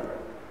believer.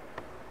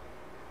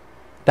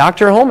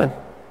 Dr. Hohman,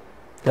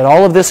 Did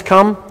all of this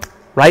come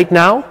right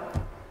now?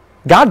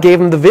 God gave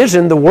him the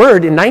vision, the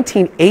word, in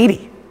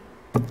 1980.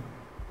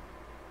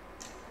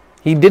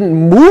 He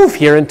didn't move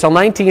here until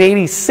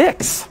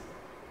 1986.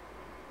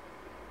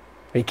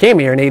 He came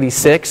here in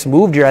 86,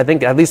 moved here, I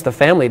think at least the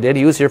family did.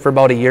 He was here for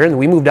about a year, and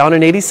we moved down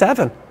in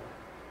 87.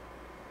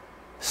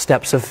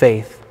 Steps of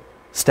faith.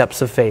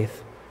 Steps of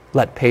faith.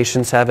 Let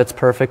patience have its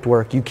perfect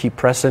work. You keep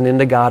pressing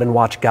into God and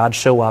watch God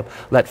show up.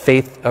 Let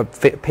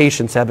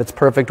patience have its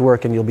perfect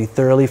work, and you'll be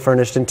thoroughly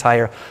furnished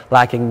entire,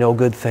 lacking no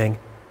good thing.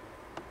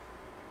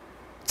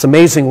 It's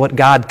amazing what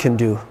God can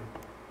do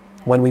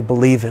when we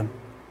believe Him,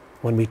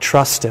 when we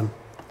trust Him,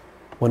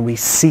 when we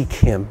seek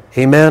Him.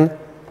 Amen?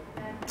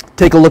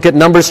 Take a look at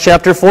Numbers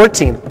chapter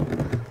 14.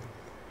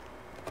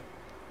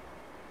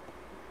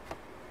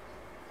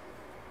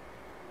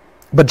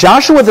 But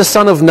Joshua the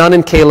son of Nun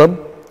and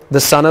Caleb,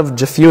 the son of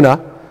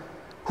Jephunneh,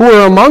 who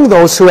were among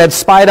those who had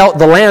spied out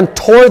the land,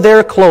 tore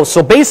their clothes.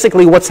 So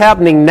basically what's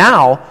happening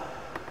now,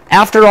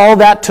 after all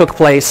that took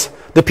place,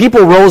 the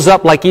people rose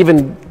up like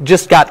even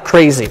just got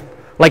crazy.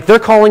 Like they're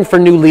calling for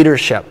new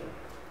leadership.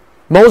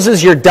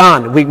 Moses, you're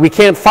done. We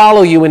can't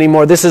follow you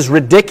anymore. This is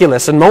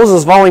ridiculous. And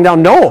Moses falling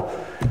down, no.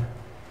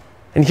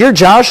 And here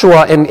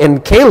Joshua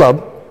and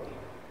Caleb,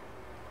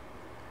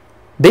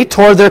 they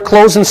tore their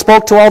clothes and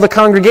spoke to all the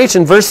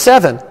congregation. Verse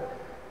 7.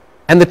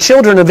 And the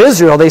children of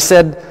Israel, they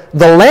said,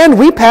 the land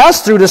we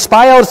passed through to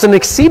spy out is an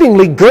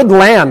exceedingly good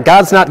land.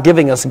 God's not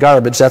giving us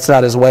garbage. That's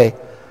not His way.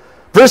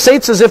 Verse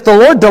 8 says, if the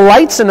Lord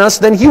delights in us,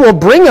 then He will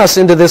bring us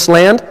into this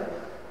land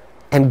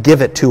and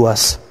give it to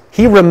us.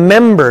 He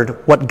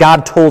remembered what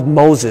God told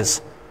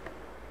Moses.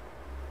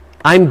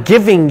 I'm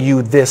giving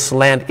you this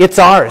land. It's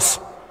ours.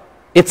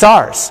 It's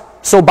ours.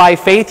 So by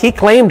faith, he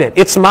claimed it.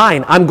 It's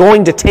mine. I'm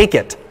going to take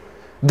it.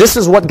 This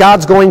is what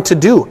God's going to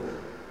do.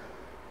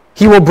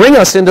 He will bring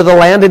us into the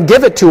land and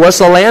give it to us,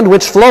 a land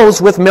which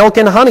flows with milk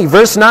and honey.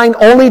 Verse 9,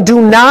 only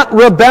do not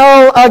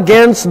rebel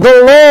against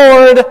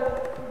the Lord.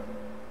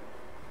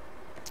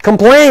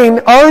 Complain,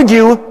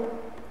 argue,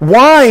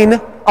 whine,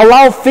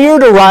 allow fear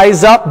to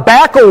rise up,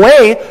 back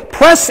away,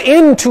 press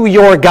into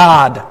your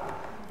God.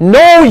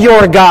 Know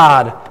your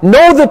God.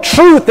 Know the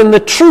truth, and the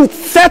truth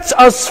sets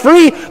us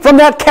free from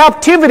that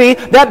captivity,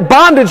 that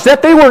bondage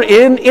that they were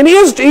in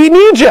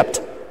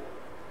Egypt.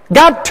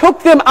 God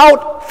took them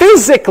out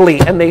physically,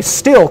 and they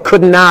still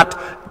could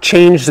not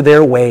change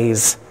their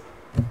ways.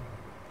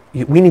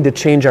 We need to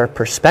change our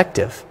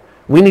perspective.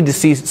 We need to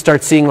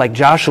start seeing like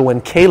Joshua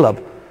and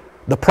Caleb.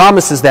 The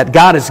promises that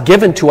God has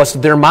given to us,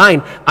 they're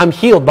mine. I'm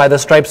healed by the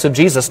stripes of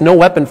Jesus. No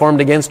weapon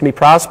formed against me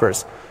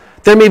prospers.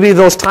 There may be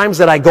those times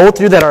that I go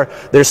through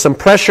there's some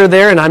pressure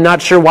there, and I'm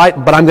not sure why,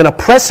 but I'm going to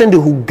press into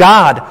who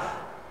God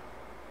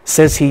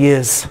says He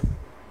is.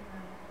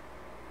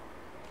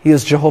 He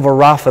is Jehovah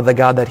Rapha, the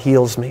God that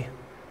heals me.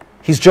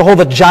 He's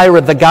Jehovah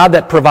Jireh, the God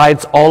that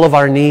provides all of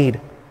our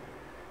need.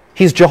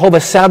 He's Jehovah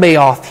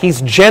Sabaoth.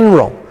 He's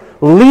general,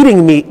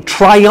 leading me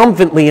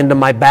triumphantly into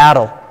my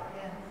battle.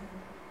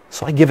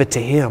 So I give it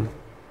to Him.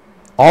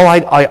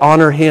 I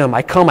honor Him.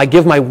 I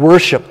give my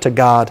worship to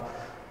God.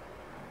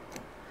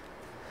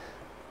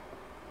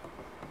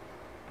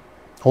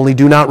 Only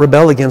do not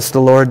rebel against the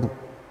Lord,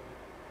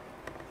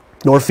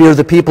 nor fear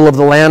the people of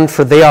the land,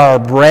 for they are our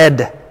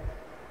bread.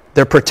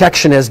 Their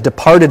protection has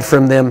departed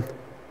from them,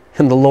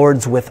 and the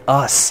Lord's with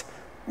us.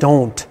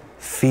 Don't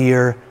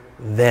fear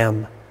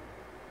them.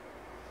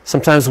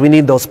 Sometimes we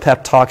need those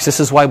pep talks.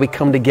 This is why we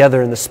come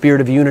together in the spirit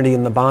of unity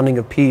and the bonding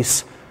of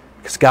peace,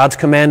 because God's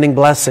commanding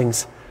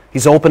blessings.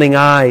 He's opening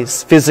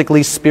eyes,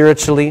 physically,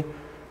 spiritually,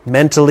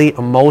 mentally,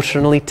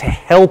 emotionally, to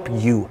help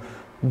you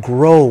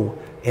grow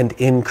and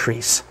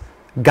increase.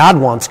 God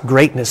wants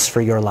greatness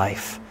for your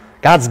life.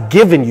 God's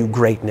given you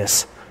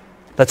greatness.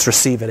 Let's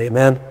receive it.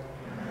 Amen.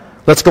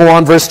 Let's go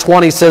on. Verse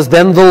 20 says,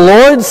 then the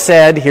Lord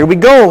said, here we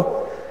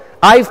go,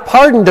 I've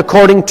pardoned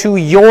according to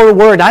your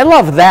word. I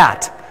love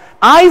that.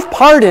 I've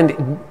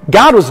pardoned.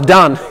 God was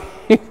done.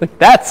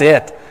 That's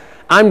it.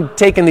 I'm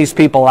taking these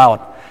people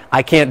out.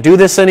 I can't do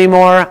this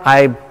anymore.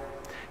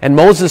 And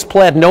Moses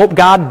pled, nope,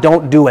 God,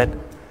 don't do it.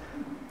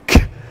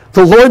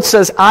 The Lord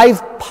says,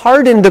 I've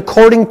pardoned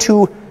according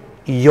to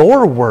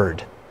your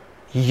word,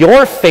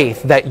 your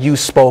faith that you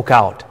spoke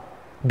out.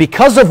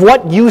 Because of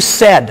what you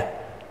said,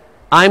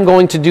 I'm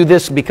going to do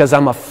this because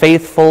I'm a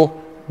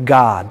faithful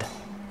God.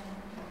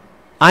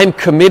 I'm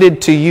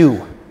committed to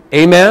you.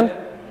 Amen?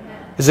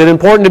 Is it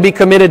important to be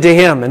committed to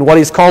Him and what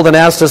He's called and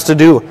asked us to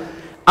do?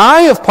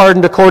 I have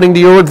pardoned according to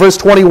your word. Verse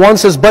 21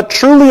 says, but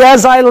truly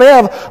as I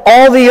live,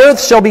 all the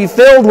earth shall be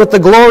filled with the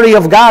glory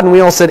of God. And we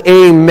all said,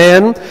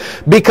 amen.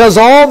 Because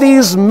all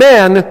these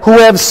men who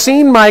have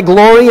seen my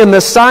glory and the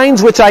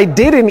signs which I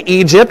did in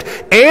Egypt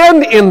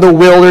and in the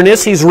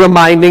wilderness, he's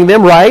reminding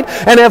them, right?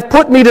 And have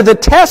put me to the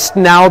test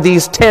now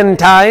these 10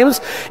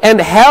 times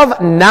and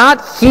have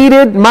not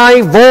heeded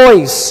my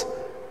voice.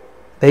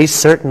 They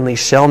certainly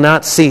shall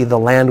not see the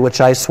land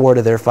which I swore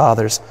to their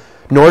fathers,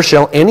 nor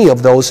shall any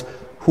of those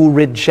who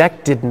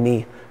rejected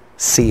me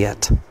see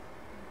it.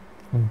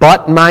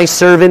 But my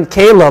servant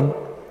Caleb,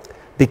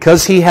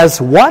 because he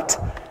has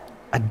what?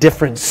 a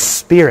different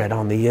spirit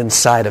on the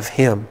inside of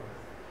him,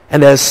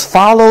 and has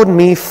followed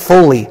me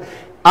fully,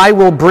 I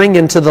will bring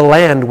into the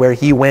land where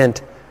he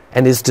went,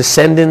 and his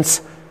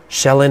descendants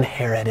shall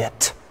inherit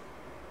it.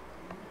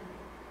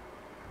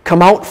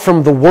 Come out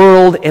from the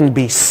world and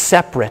be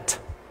separate.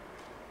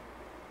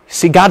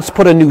 See, God's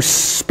put a new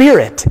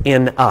spirit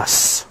in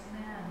us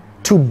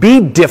to be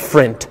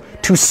different,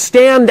 to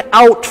stand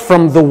out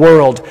from the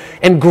world.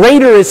 And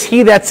greater is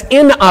he that's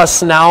in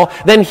us now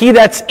than he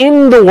that's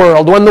in the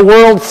world. When the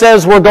world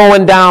says we're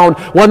going down,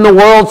 when the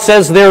world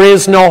says there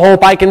is no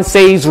hope, I can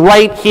say he's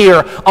right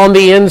here on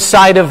the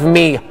inside of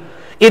me.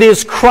 It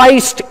is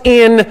Christ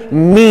in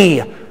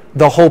me,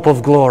 the hope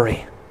of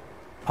glory.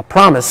 A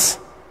promise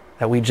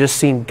that we just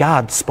seen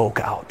God spoke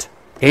out.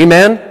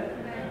 Amen?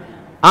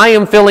 I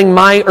am filling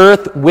my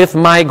earth with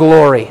my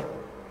glory.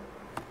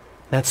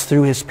 That's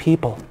through his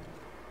people.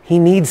 He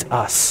needs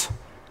us.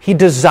 He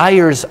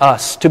desires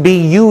us to be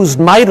used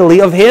mightily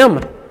of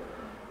him.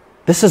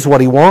 This is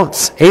what he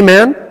wants.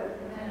 Amen?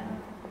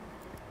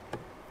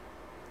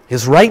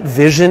 Is right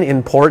vision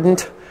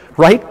important?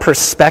 Right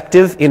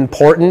perspective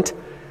important?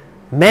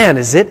 Man,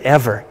 is it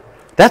ever.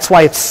 That's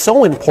why it's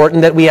so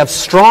important that we have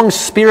strong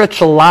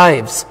spiritual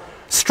lives,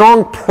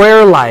 strong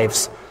prayer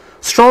lives,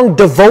 strong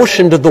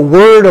devotion to the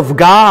Word of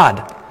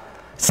God.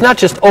 It's not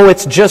just,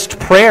 it's just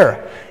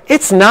prayer.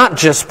 It's not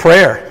just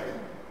prayer.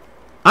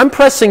 I'm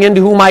pressing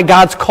into who my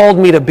God's called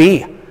me to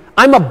be.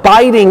 I'm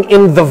abiding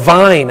in the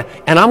vine,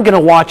 and I'm going to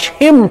watch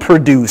him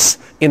produce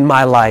in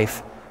my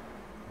life.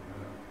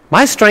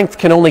 My strength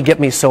can only get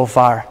me so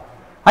far.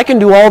 I can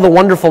do all the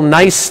wonderful,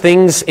 nice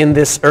things in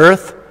this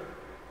earth.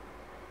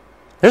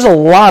 There's a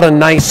lot of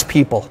nice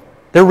people.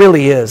 There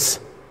really is.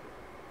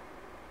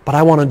 But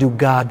I want to do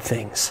God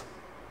things.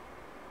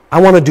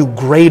 I want to do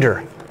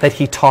greater that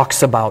he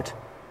talks about.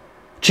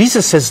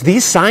 Jesus says,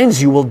 these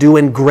signs you will do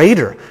and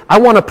greater. I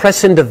want to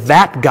press into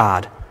that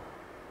God.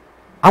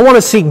 I want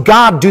to see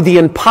God do the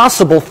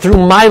impossible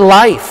through my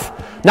life.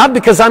 Not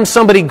because I'm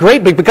somebody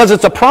great, but because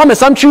it's a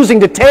promise I'm choosing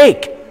to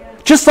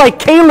take. Just like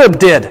Caleb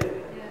did.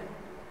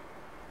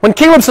 When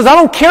Caleb says, I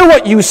don't care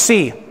what you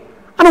see.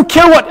 I don't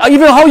care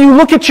even how you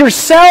look at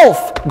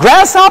yourself.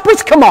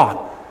 Grasshoppers, come on.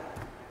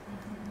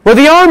 We're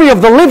the army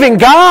of the living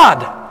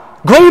God.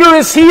 Greater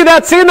is he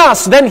that's in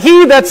us than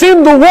he that's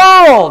in the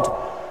world.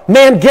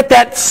 Man, get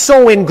that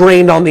so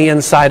ingrained on the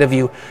inside of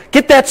you.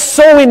 Get that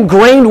so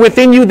ingrained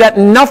within you that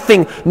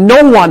nothing,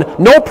 no one,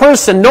 no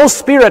person, no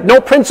spirit, no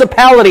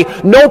principality,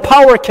 no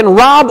power can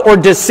rob or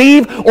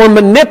deceive or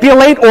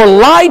manipulate or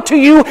lie to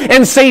you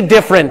and say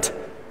different.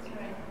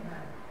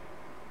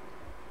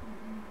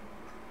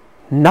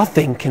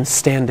 Nothing can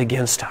stand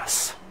against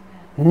us.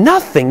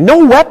 Nothing.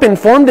 No weapon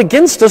formed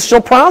against us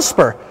shall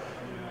prosper.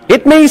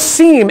 It may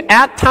seem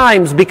at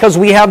times, because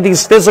we have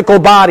these physical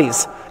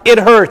bodies, it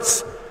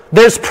hurts.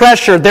 There's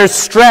pressure, there's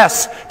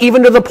stress,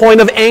 even to the point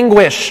of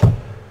anguish.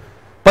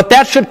 But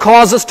that should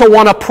cause us to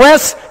want to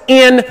press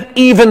in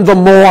even the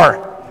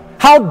more.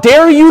 How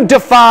dare you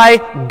defy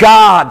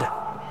God,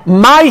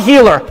 my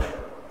healer?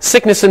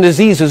 Sickness and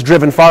disease is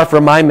driven far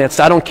from my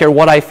midst. I don't care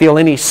what I feel,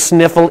 any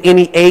sniffle,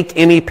 any ache,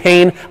 any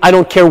pain. I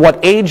don't care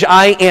what age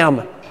I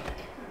am.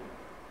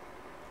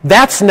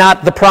 That's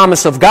not the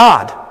promise of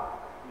God.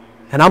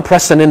 And I'm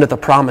pressing into the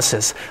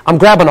promises. I'm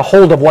grabbing a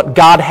hold of what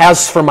God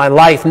has for my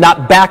life,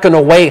 not backing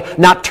away,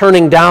 not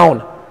turning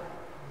down.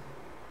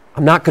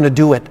 I'm not going to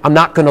do it. I'm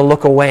not going to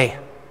look away.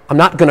 I'm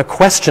not going to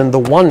question the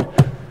one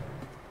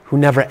who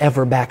never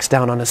ever backs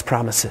down on his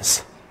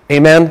promises.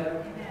 Amen?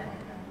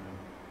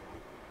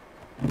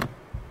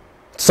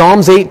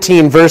 Psalms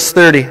 18, verse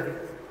 30.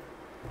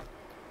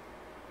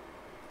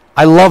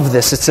 I love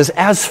this. It says,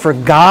 as for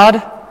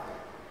God,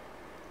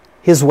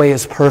 his way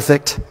is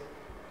perfect.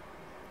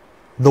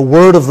 The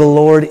word of the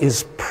Lord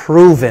is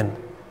proven.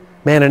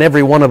 Man, and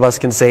every one of us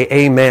can say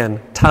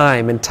amen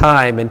time and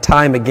time and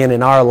time again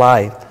in our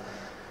life.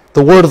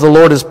 The word of the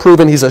Lord is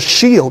proven. He's a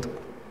shield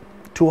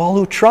to all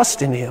who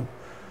trust in him,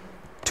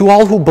 to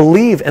all who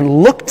believe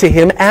and look to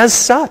him as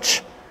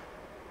such.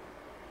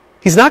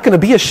 He's not going to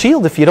be a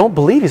shield if you don't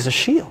believe he's a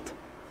shield.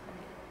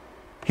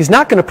 He's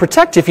not going to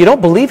protect you if you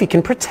don't believe he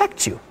can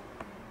protect you.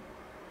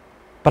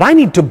 But I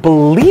need to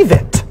believe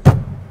it,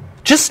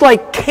 just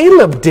like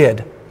Caleb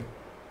did.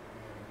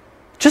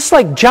 Just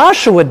like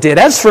Joshua did.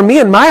 As for me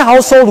and my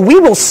household, we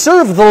will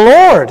serve the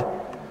Lord.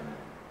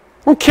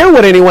 I don't care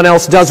what anyone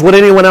else does, what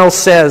anyone else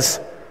says.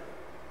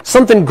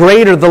 Something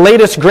greater, the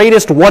latest,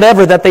 greatest,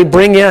 whatever that they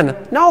bring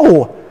in.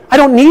 No, I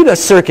don't need a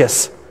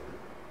circus.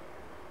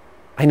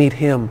 I need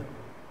him.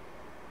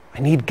 I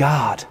need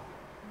God.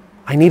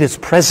 I need his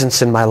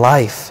presence in my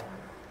life.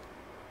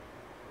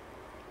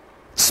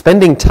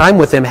 Spending time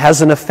with him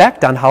has an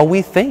effect on how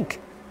we think.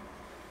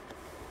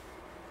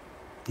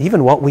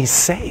 Even what we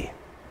say.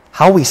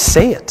 How we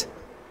say it.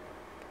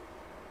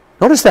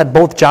 Notice that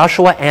both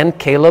Joshua and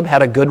Caleb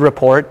had a good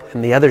report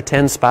and the other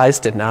 10 spies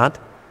did not.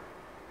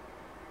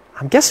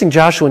 I'm guessing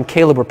Joshua and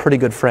Caleb were pretty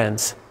good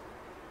friends.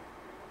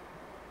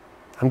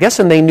 I'm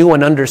guessing they knew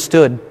and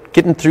understood,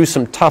 getting through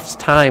some tough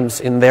times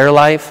in their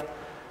life,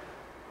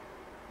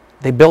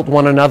 They built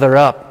one another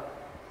up.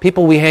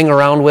 People we hang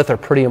around with are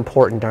pretty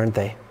important, aren't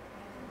they?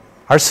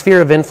 Our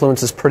sphere of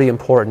influence is pretty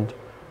important.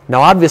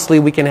 Now, obviously,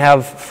 we can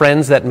have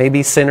friends that may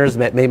be sinners,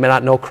 that may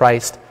not know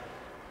Christ.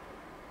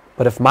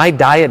 But if my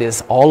diet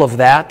is all of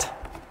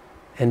that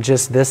and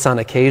just this on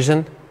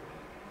occasion,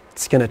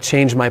 it's going to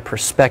change my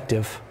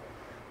perspective.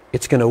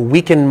 It's going to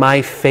weaken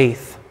my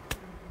faith.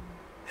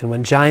 And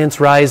when giants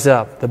rise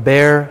up, the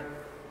bear,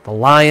 the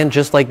lion,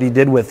 just like they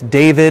did with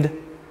David,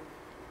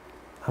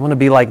 I'm going to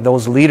be like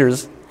those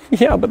leaders.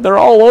 Yeah, but they're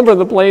all over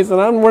the place,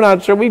 and we're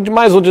not sure. We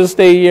might as well just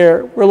stay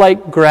here. We're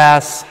like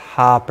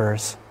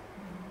grasshoppers.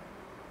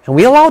 And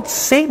we allowed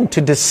Satan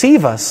to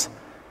deceive us.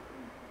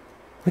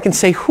 We can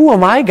say, who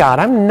am I, God?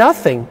 I'm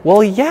nothing.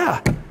 Well,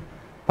 yeah,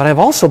 but I've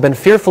also been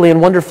fearfully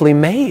and wonderfully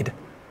made.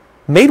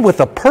 Made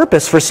with a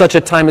purpose for such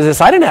a time as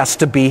this. I didn't ask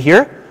to be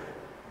here.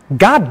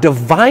 God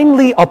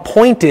divinely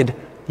appointed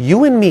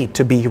you and me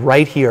to be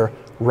right here,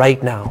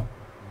 right now.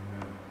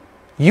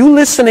 You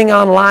listening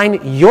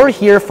online, you're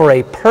here for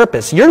a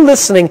purpose. You're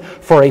listening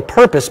for a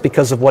purpose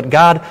because of what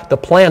God, the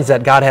plans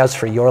that God has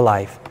for your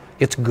life.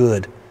 It's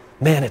good.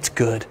 Man, it's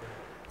good.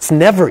 It's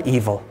never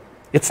evil.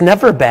 It's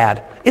never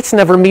bad. It's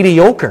never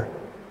mediocre.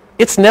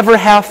 It's never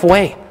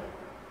halfway.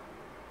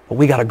 But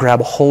we got to grab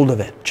a hold of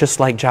it, just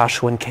like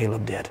Joshua and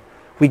Caleb did.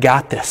 We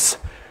got this.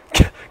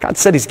 God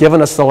said He's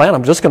given us the land.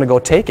 I'm just going to go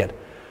take it.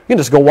 You can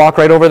just go walk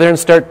right over there and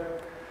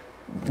start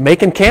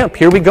making camp.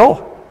 Here we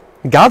go.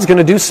 God's going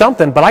to do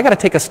something, but I got to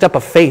take a step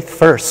of faith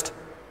first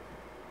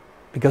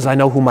because I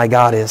know who my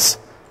God is,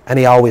 and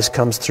He always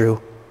comes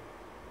through.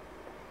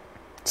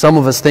 Some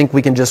of us think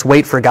we can just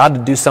wait for God to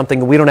do something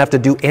and we don't have to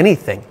do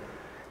anything.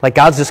 Like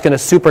God's just going to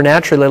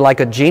supernaturally, like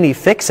a genie,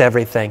 fix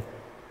everything.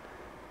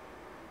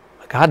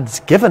 God's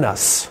given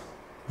us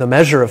the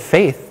measure of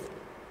faith.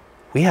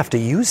 We have to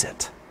use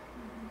it.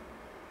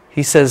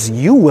 He says,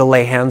 you will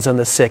lay hands on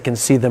the sick and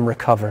see them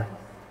recover.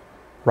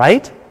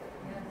 Right?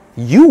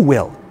 You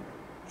will.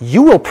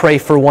 You will pray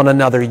for one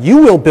another. You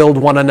will build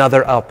one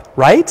another up.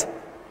 Right?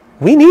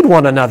 We need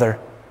one another.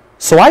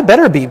 So I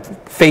better be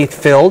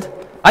faith-filled.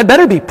 I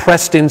better be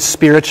pressed in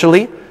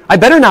spiritually. I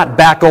better not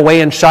back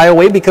away and shy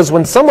away, because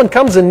when someone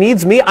comes and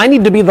needs me, I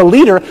need to be the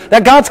leader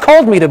that God's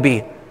called me to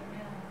be.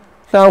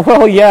 Now,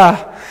 well,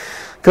 yeah,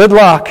 good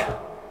luck.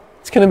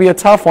 It's going to be a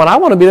tough one. I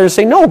want to be there to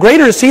say, no,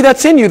 greater is He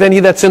that's in you than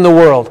he that's in the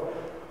world.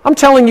 I'm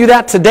telling you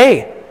that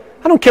today.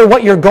 I don't care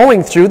what you're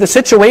going through, the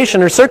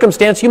situation or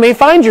circumstance you may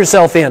find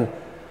yourself in.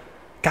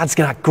 God's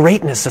got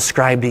greatness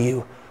ascribed to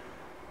you.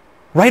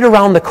 Right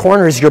around the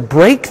corner is your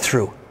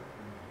breakthrough.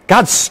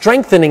 God's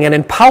strengthening and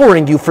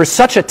empowering you for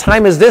such a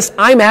time as this.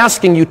 I'm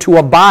asking you to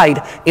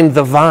abide in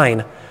the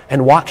vine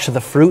and watch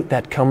the fruit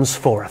that comes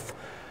forth.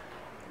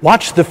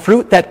 Watch the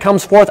fruit that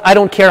comes forth. I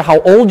don't care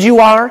how old you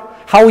are,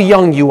 how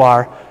young you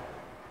are,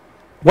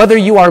 whether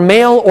you are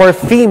male or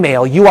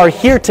female, you are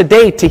here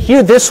today to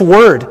hear this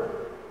word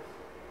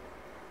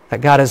that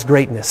God has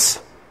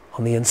greatness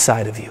on the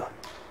inside of you.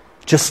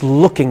 Just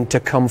looking to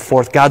come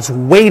forth. God's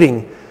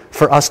waiting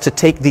for us to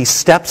take these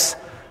steps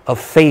of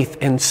faith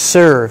and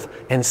serve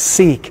and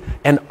seek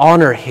and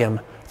honor Him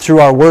through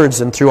our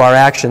words and through our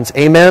actions.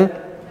 Amen?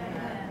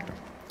 Amen.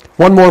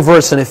 One more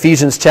verse in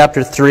Ephesians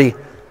chapter 3.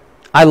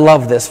 I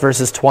love this,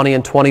 verses 20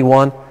 and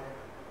 21.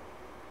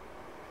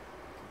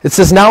 It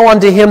says, now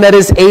unto Him that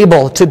is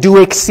able to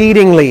do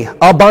exceedingly,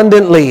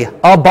 abundantly,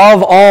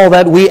 above all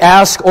that we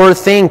ask or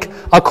think,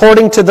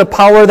 according to the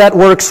power that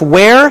works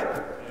where?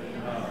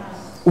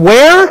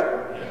 Where?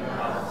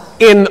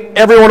 In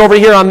everyone over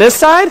here on this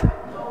side?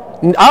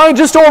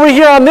 Just over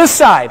here on this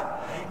side.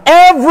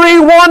 Every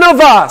one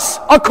of us,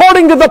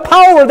 according to the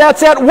power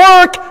that's at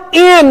work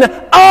in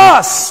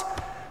us.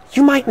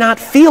 You might not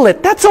feel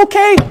it. That's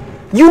okay.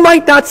 You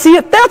might not see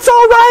it. That's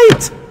all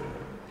right.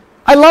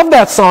 I love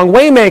that song,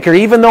 Waymaker.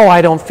 Even though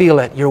I don't feel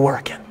it, you're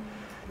working.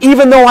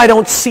 Even though I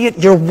don't see it,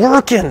 you're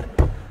working.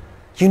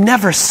 You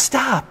never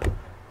stop.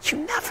 You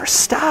never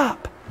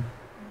stop.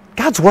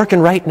 God's working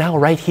right now,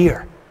 right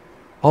here.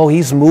 Oh,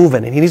 He's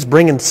moving, and He's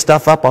bringing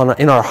stuff up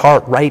in our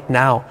heart right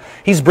now.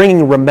 He's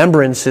bringing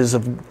remembrances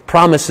of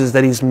promises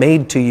that He's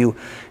made to you.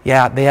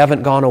 Yeah, they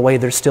haven't gone away.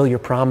 They're still your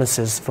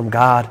promises from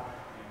God.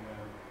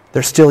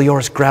 They're still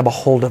yours. Grab a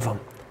hold of them.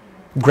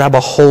 Grab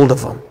a hold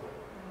of them.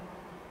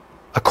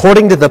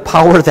 According to the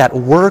power that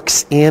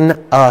works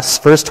in us.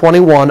 Verse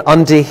 21,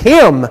 unto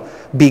Him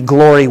be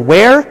glory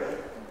where?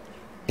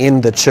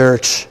 In the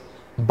church,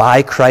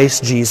 by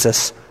Christ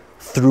Jesus,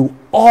 through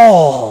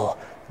all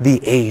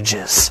the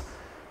ages.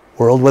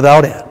 World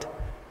without end.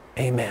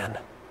 Amen.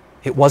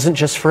 It wasn't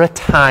just for a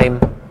time.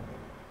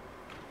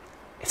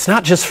 It's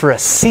not just for a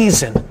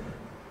season.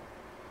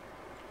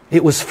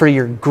 It was for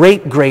your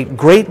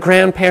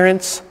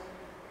great-great-great-grandparents.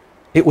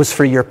 It was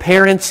for your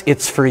parents.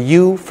 It's for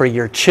you, for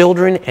your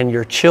children, and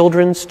your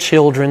children's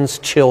children's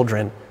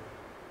children.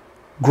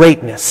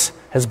 Greatness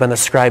has been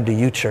ascribed to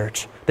you,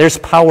 church. There's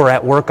power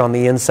at work on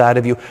the inside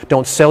of you.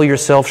 Don't sell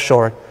yourself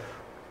short.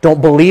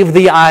 Don't believe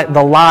the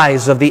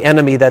lies of the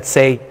enemy that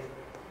say,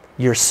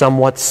 you're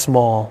somewhat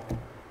small.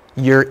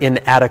 You're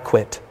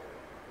inadequate.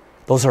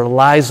 Those are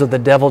lies of the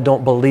devil.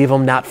 Don't believe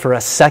them, not for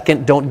a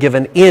second. Don't give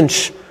an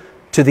inch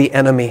to the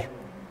enemy.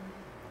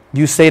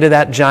 You say to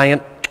that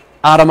giant,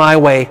 out of my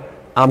way,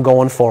 I'm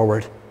going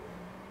forward.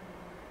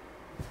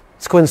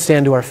 Let's go ahead and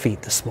stand to our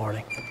feet this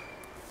morning.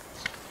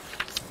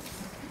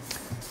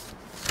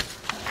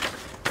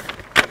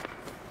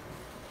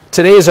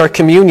 Today is our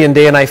communion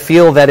day, and I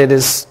feel that it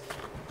is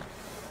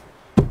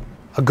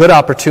a good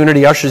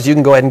opportunity. Ushers, you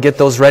can go ahead and get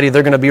those ready.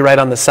 They're going to be right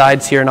on the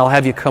sides here, and I'll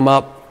have you come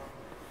up.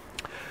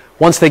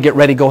 Once they get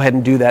ready, go ahead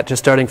and do that,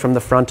 just starting from the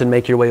front and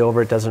make your way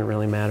over. It doesn't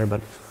really matter,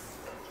 but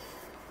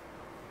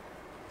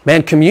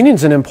man,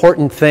 communion's an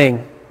important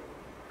thing.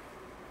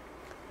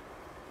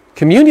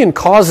 Communion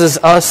causes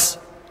us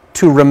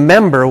to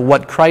remember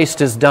what Christ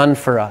has done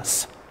for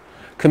us.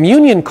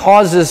 Communion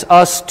causes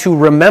us to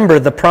remember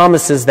the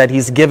promises that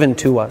He's given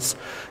to us.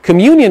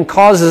 Communion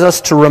causes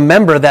us to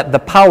remember that the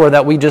power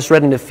that we just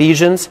read in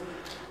Ephesians,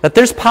 that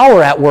there's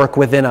power at work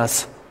within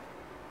us.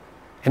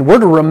 And we're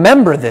to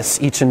remember this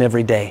each and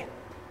every day.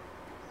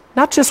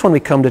 Not just when we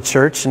come to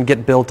church and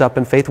get built up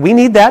in faith. We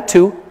need that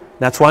too.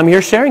 That's why I'm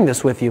here sharing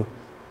this with you.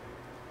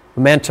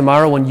 Man,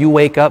 tomorrow when you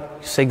wake up,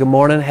 you say, good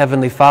morning,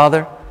 Heavenly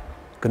Father.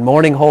 Good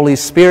morning, Holy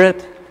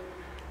Spirit.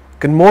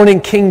 Good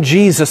morning, King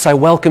Jesus. I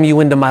welcome you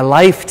into my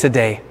life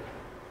today.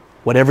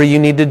 Whatever you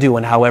need to do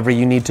and however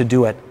you need to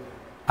do it,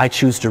 I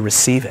choose to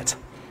receive it.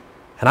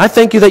 And I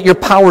thank you that your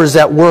power is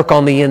at work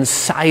on the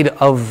inside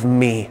of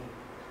me.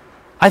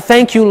 I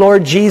thank you,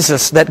 Lord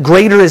Jesus, that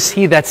greater is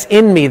He that's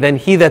in me than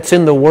he that's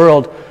in the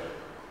world.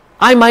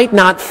 I might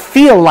not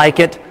feel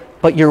like it,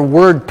 but your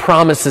word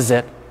promises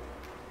it.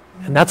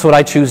 And that's what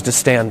I choose to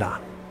stand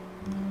on.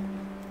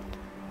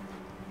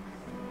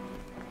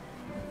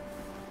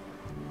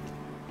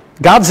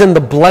 God's in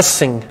the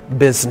blessing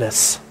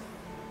business.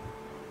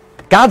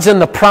 God's in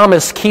the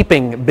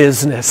promise-keeping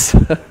business.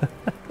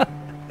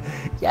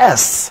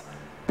 Yes.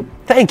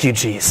 Thank you,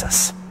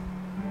 Jesus.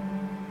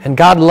 And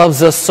God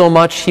loves us so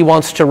much, He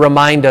wants to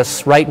remind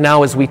us right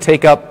now as we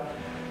take up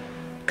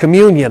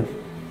communion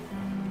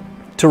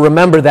to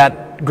remember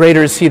that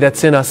greater is He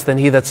that's in us than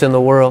he that's in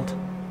the world.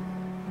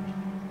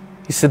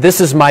 He said, this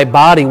is my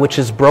body which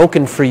is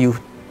broken for you.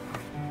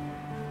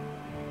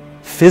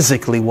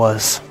 Physically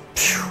was.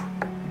 Phew.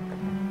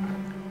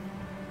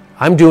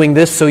 I'm doing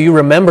this so you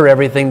remember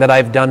everything that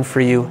I've done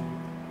for you.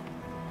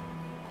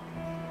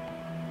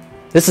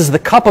 This is the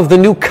cup of the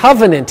new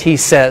covenant, He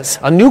says.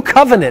 A new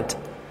covenant.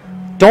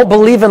 Don't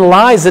believe in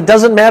lies. It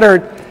doesn't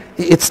matter.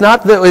 It's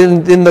not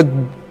in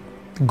the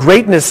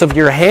greatness of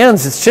your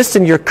hands. It's just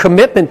in your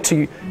commitment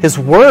to His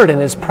word and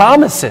His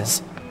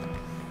promises.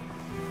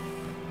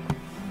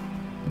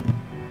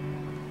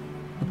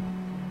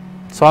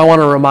 So I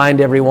want to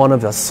remind every one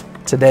of us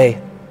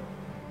today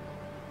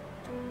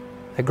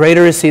that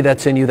greater is He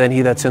that's in you than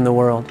he that's in the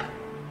world.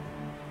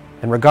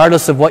 And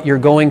regardless of what you're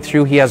going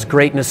through, He has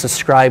greatness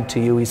ascribed to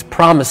you. His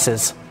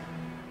promises,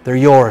 they're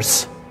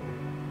yours.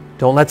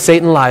 Don't let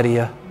Satan lie to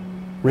you.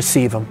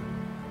 Receive them.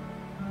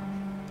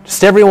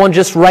 Just everyone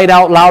just write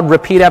out loud,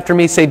 repeat after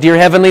me, say, Dear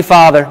Heavenly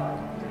Father,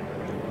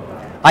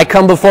 I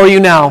come before you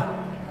now,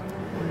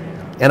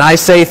 and I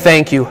say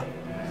thank you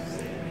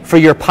for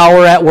your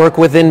power at work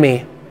within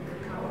me.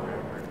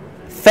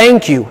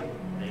 Thank you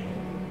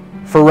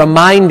for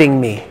reminding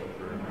me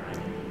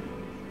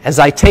as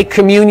I take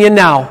communion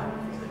now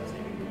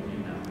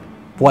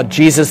what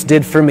Jesus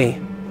did for me.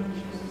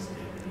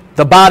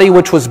 The body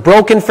which was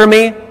broken for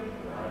me,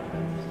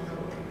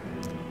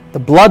 the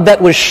blood that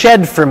was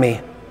shed for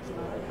me,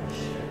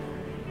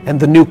 and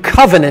the new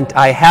covenant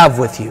I have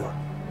with you.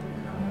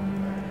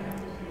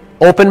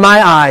 Open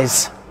my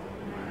eyes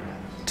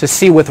to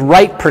see with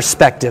right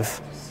perspective.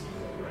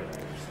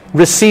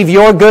 Receive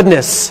your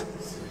goodness,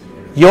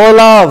 your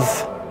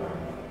love,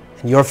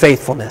 and your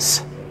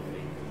faithfulness.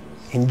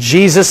 In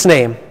Jesus'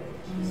 name,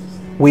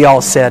 we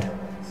all said,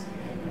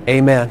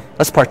 amen.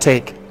 Let's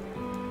partake.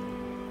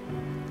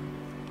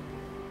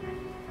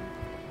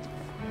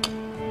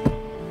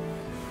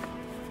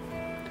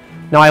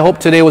 Now, I hope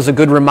today was a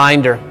good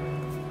reminder.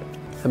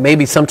 And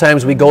maybe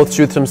sometimes we go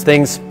through some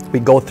things,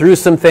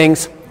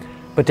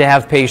 but to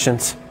have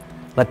patience.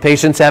 Let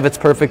patience have its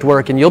perfect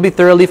work, and you'll be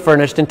thoroughly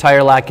furnished,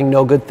 entire, lacking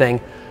no good thing.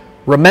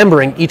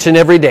 Remembering each and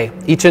every day,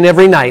 each and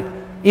every night,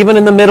 even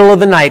in the middle of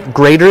the night,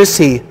 greater is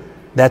He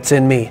that's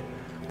in me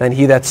than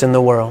he that's in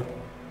the world.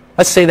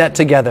 Let's say that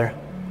together.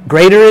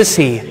 Greater is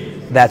He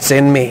that's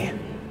in me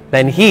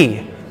than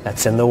he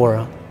that's in the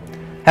world.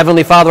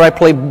 Heavenly Father, I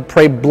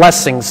pray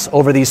blessings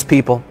over these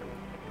people.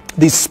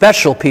 These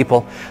special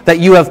people that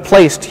you have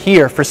placed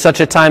here for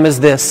such a time as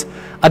this,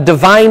 a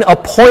divine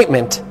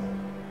appointment.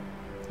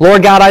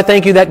 Lord God, I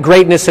thank you that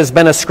greatness has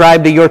been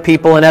ascribed to your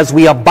people, and as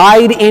we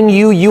abide in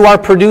you, you are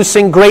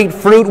producing great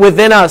fruit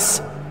within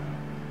us.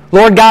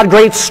 Lord God,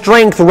 great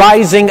strength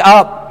rising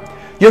up.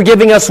 You're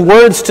giving us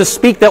words to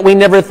speak that we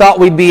never thought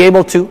we'd be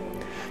able to.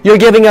 You're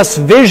giving us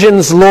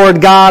visions, Lord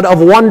God,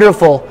 of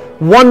wonderful,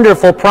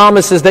 wonderful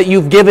promises that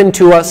you've given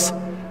to us.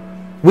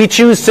 We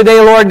choose today,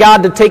 Lord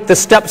God, to take the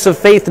steps of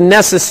faith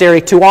necessary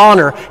to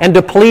honor and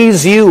to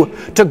please you,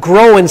 to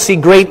grow and see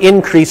great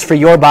increase for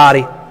your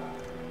body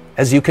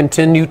as you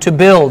continue to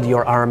build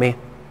your army.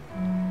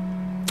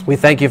 We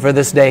thank you for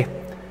this day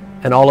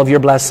and all of your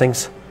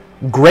blessings.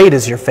 Great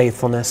is your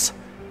faithfulness.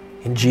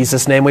 In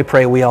Jesus' name we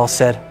pray, we all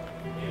said,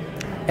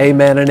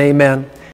 amen and amen.